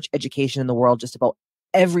 There's so much education in the world just about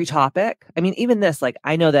every topic. I mean, even this, like,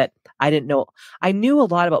 I know that I knew a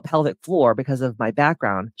lot about pelvic floor because of my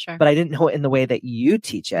background, sure, but I didn't know it in the way that you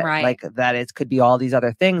teach it. Right. Like that it could be all these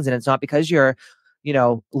other things. And it's not because you're,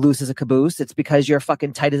 loose as a caboose. It's because you're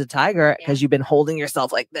fucking tight as a tiger because you've been holding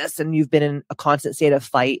yourself like this and you've been in a constant state of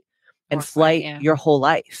fight and flight your whole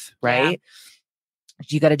life. Right. Yeah.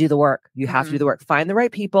 You got to do the work. You have to do the work. Find the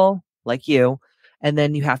right people like you. And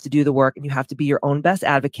then you have to do the work and you have to be your own best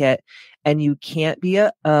advocate and you can't be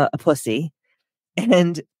a pussy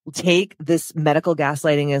and take this medical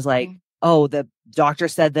gaslighting as like, oh, the doctor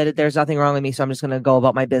said that there's nothing wrong with me. So I'm just going to go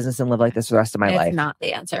about my business and live like this the rest of my life. It's not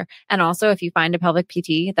the answer. And also if you find a pelvic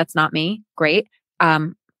PT, that's not me. Great. I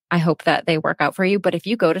hope that they work out for you. But if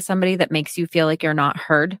you go to somebody that makes you feel like you're not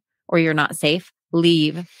heard or you're not safe,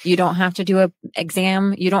 leave. You don't have to do an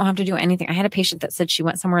exam. You don't have to do anything. I had a patient that said she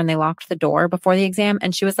went somewhere and they locked the door before the exam.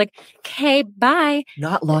 And she was like, okay, bye.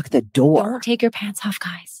 Not lock the door. Don't take your pants off,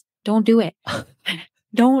 guys. Don't do it.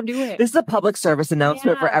 Don't do it. This is a public service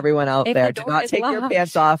announcement for everyone out there. Do not take your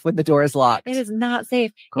pants off when the door is locked. It is not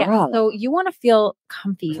safe. Girl. Yeah. So you want to feel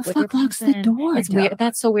comfy. Who the fuck locks the door? It's weird.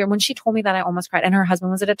 That's so weird. When she told me that, I almost cried. And her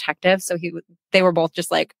husband was a detective. So they were both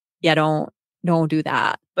just like, yeah, don't do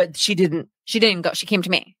that. But she didn't go. She came to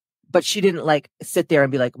me. But she didn't like sit there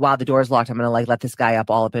and be like, wow, the door's locked. I'm going to like let this guy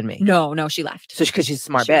all up in me. No, she left. So because she's a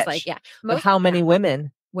smart she bitch. Was like, yeah. But how many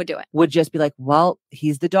women would do it? Would just be like, well,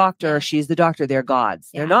 he's the doctor. She's the doctor. They're gods.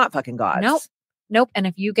 Yeah. They're not fucking gods. Nope. And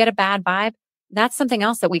if you get a bad vibe, that's something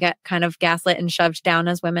else that we get kind of gaslit and shoved down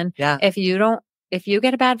as women. Yeah. If you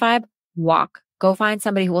get a bad vibe, walk. Go find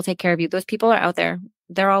somebody who will take care of you. Those people are out there.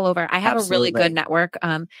 They're all over. I have a really good network.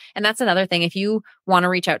 And that's another thing. If you want to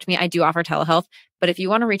reach out to me, I do offer telehealth, but if you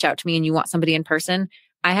want to reach out to me and you want somebody in person,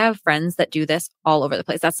 I have friends that do this all over the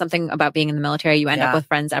place. That's something about being in the military. You end up with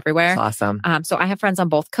friends everywhere. That's awesome. So I have friends on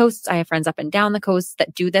both coasts. I have friends up and down the coast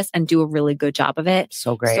that do this and do a really good job of it.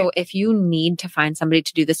 So great. So if you need to find somebody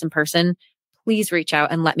to do this in person, please reach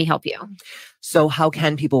out and let me help you. So how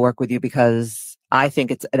can people work with you? Because I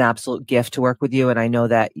think it's an absolute gift to work with you. And I know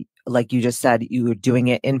that, like you just said, you were doing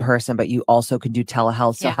it in person, but you also can do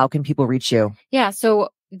telehealth. So how can people reach you? Yeah. So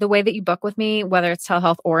the way that you book with me, whether it's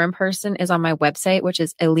telehealth or in person, is on my website, which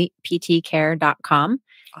is eliteptcare.com.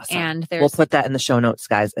 Awesome. And we'll put that in the show notes,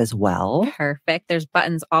 guys, as well. Perfect. There's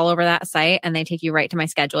buttons all over that site and they take you right to my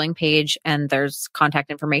scheduling page, and there's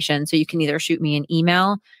contact information. So you can either shoot me an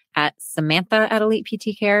email at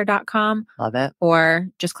Samantha@eliteptcare.com. Love it. Or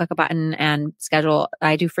just click a button and schedule.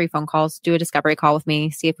 I do free phone calls, do a discovery call with me,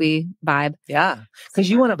 see if we vibe. Yeah. Because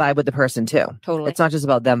you want to vibe with the person too. Totally. It's not just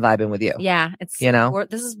about them vibing with you. Yeah. It's,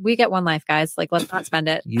 we get one life, guys. Like, let's not spend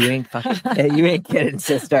it. You ain't kidding,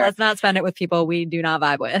 sister. Let's not spend it with people we do not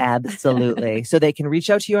vibe with. Absolutely. So they can reach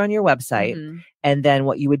out to you on your website. Mm-hmm. And then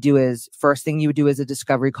what you would do is, first thing you would do is a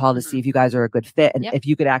discovery call to see if you guys are a good fit and if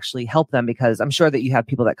you could actually help them, because I'm sure that you have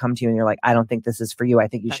people that come to you and you're like, I don't think this is for you. I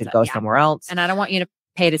think you should go somewhere else. And I don't want you to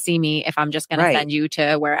pay to see me if I'm just going to send you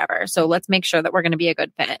to wherever. So let's make sure that we're going to be a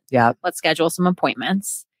good fit. Yeah. Let's schedule some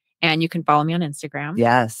appointments, and you can follow me on Instagram.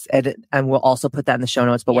 Yes. And we'll also put that in the show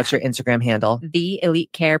notes, but what's your Instagram handle? The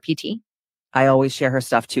Elite Care PT. I always share her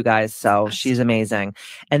stuff too, guys. So she's amazing.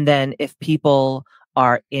 And then if people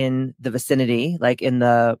are in the vicinity, like in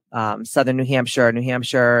the southern New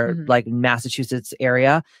Hampshire, like Massachusetts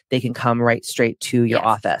area, they can come right straight to your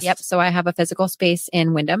office. Yep. So I have a physical space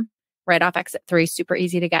in Wyndham, right off exit 3, super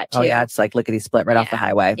easy to get to. Oh yeah, it's like lickety split right off the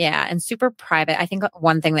highway. Yeah, and super private. I think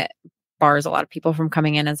one thing that bars a lot of people from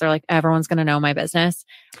coming in is they're like, everyone's going to know my business.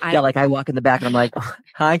 Like I walk in the back and I'm like, oh,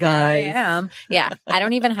 hi guys. I am. Yeah. I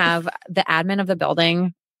don't even have the admin of the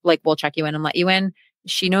building. Like, we'll check you in and let you in.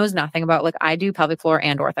 She knows nothing about, like, I do pelvic floor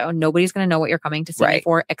and ortho. Nobody's going to know what you're coming to see me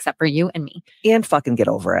for except for you and me. And fucking get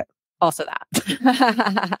over it. Also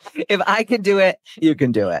that. If I can do it, you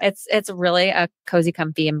can do it. It's really a cozy,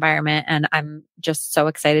 comfy environment. And I'm just so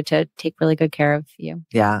excited to take really good care of you.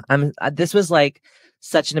 Yeah. This was like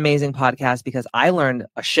such an amazing podcast because I learned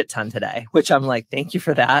a shit ton today, which I'm like, thank you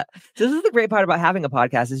for that. This is the great part about having a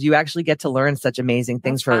podcast is you actually get to learn such amazing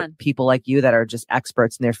things for people like you that are just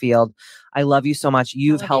experts in their field. I love you so much.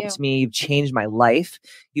 You've helped me. You've changed my life.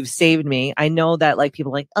 You've saved me. I know that like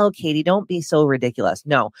people are like, oh, Katie, don't be so ridiculous.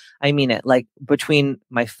 No, I mean it. Like between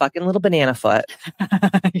my fucking little banana foot,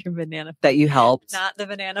 your banana that you helped. Not the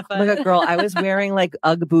banana foot. Oh my God, girl, I was wearing like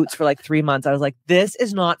Ugg boots for like 3 months. I was like, this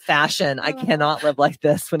is not fashion. I cannot live like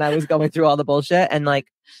this when I was going through all the bullshit. And like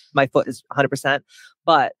my foot is 100%.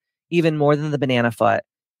 But even more than the banana foot,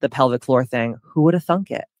 the pelvic floor thing, who would have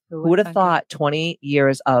thunk it? Who would have thought 20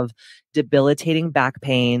 years of debilitating back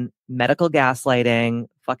pain, medical gaslighting,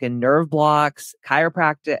 fucking nerve blocks,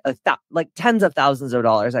 chiropractic, like tens of thousands of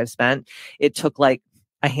dollars I've spent. It took like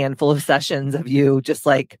a handful of sessions of you just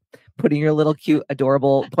like putting your little cute,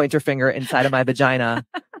 adorable pointer finger inside of my vagina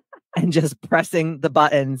and just pressing the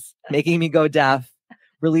buttons, making me go deaf,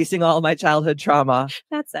 releasing all of my childhood trauma.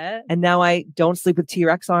 That's it. And now I don't sleep with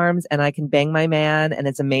T-Rex arms and I can bang my man and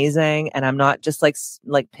it's amazing. And I'm not just like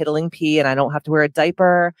piddling pee and I don't have to wear a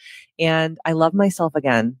diaper. And I love myself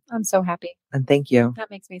again. I'm so happy. And thank you. That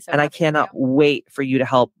makes me so happy. And I happy cannot wait for you to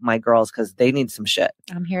help my girls because they need some shit.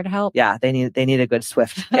 I'm here to help. Yeah, they need a good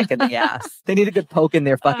swift kick in the ass. They need a good poke in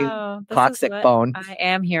their fucking toxic bone. I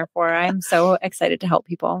am here for. I'm so excited to help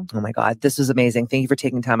people. Oh my God, this was amazing. Thank you for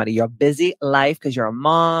taking time out of your busy life because you're a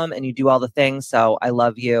mom and you do all the things. So I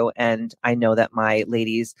love you. And I know that my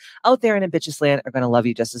ladies out there in Ambitchious Land are going to love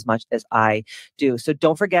you just as much as I do. So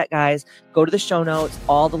don't forget, guys, go to the show notes.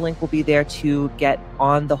 All the link will be there to get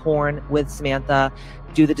on the horn with Samantha,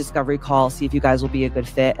 do the discovery call, see if you guys will be a good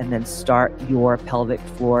fit, and then start your pelvic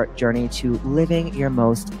floor journey to living your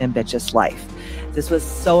most ambitious life. This was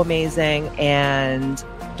so amazing, and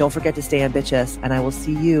don't forget to stay ambitious, and I will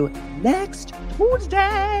see you next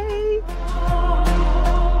Tuesday.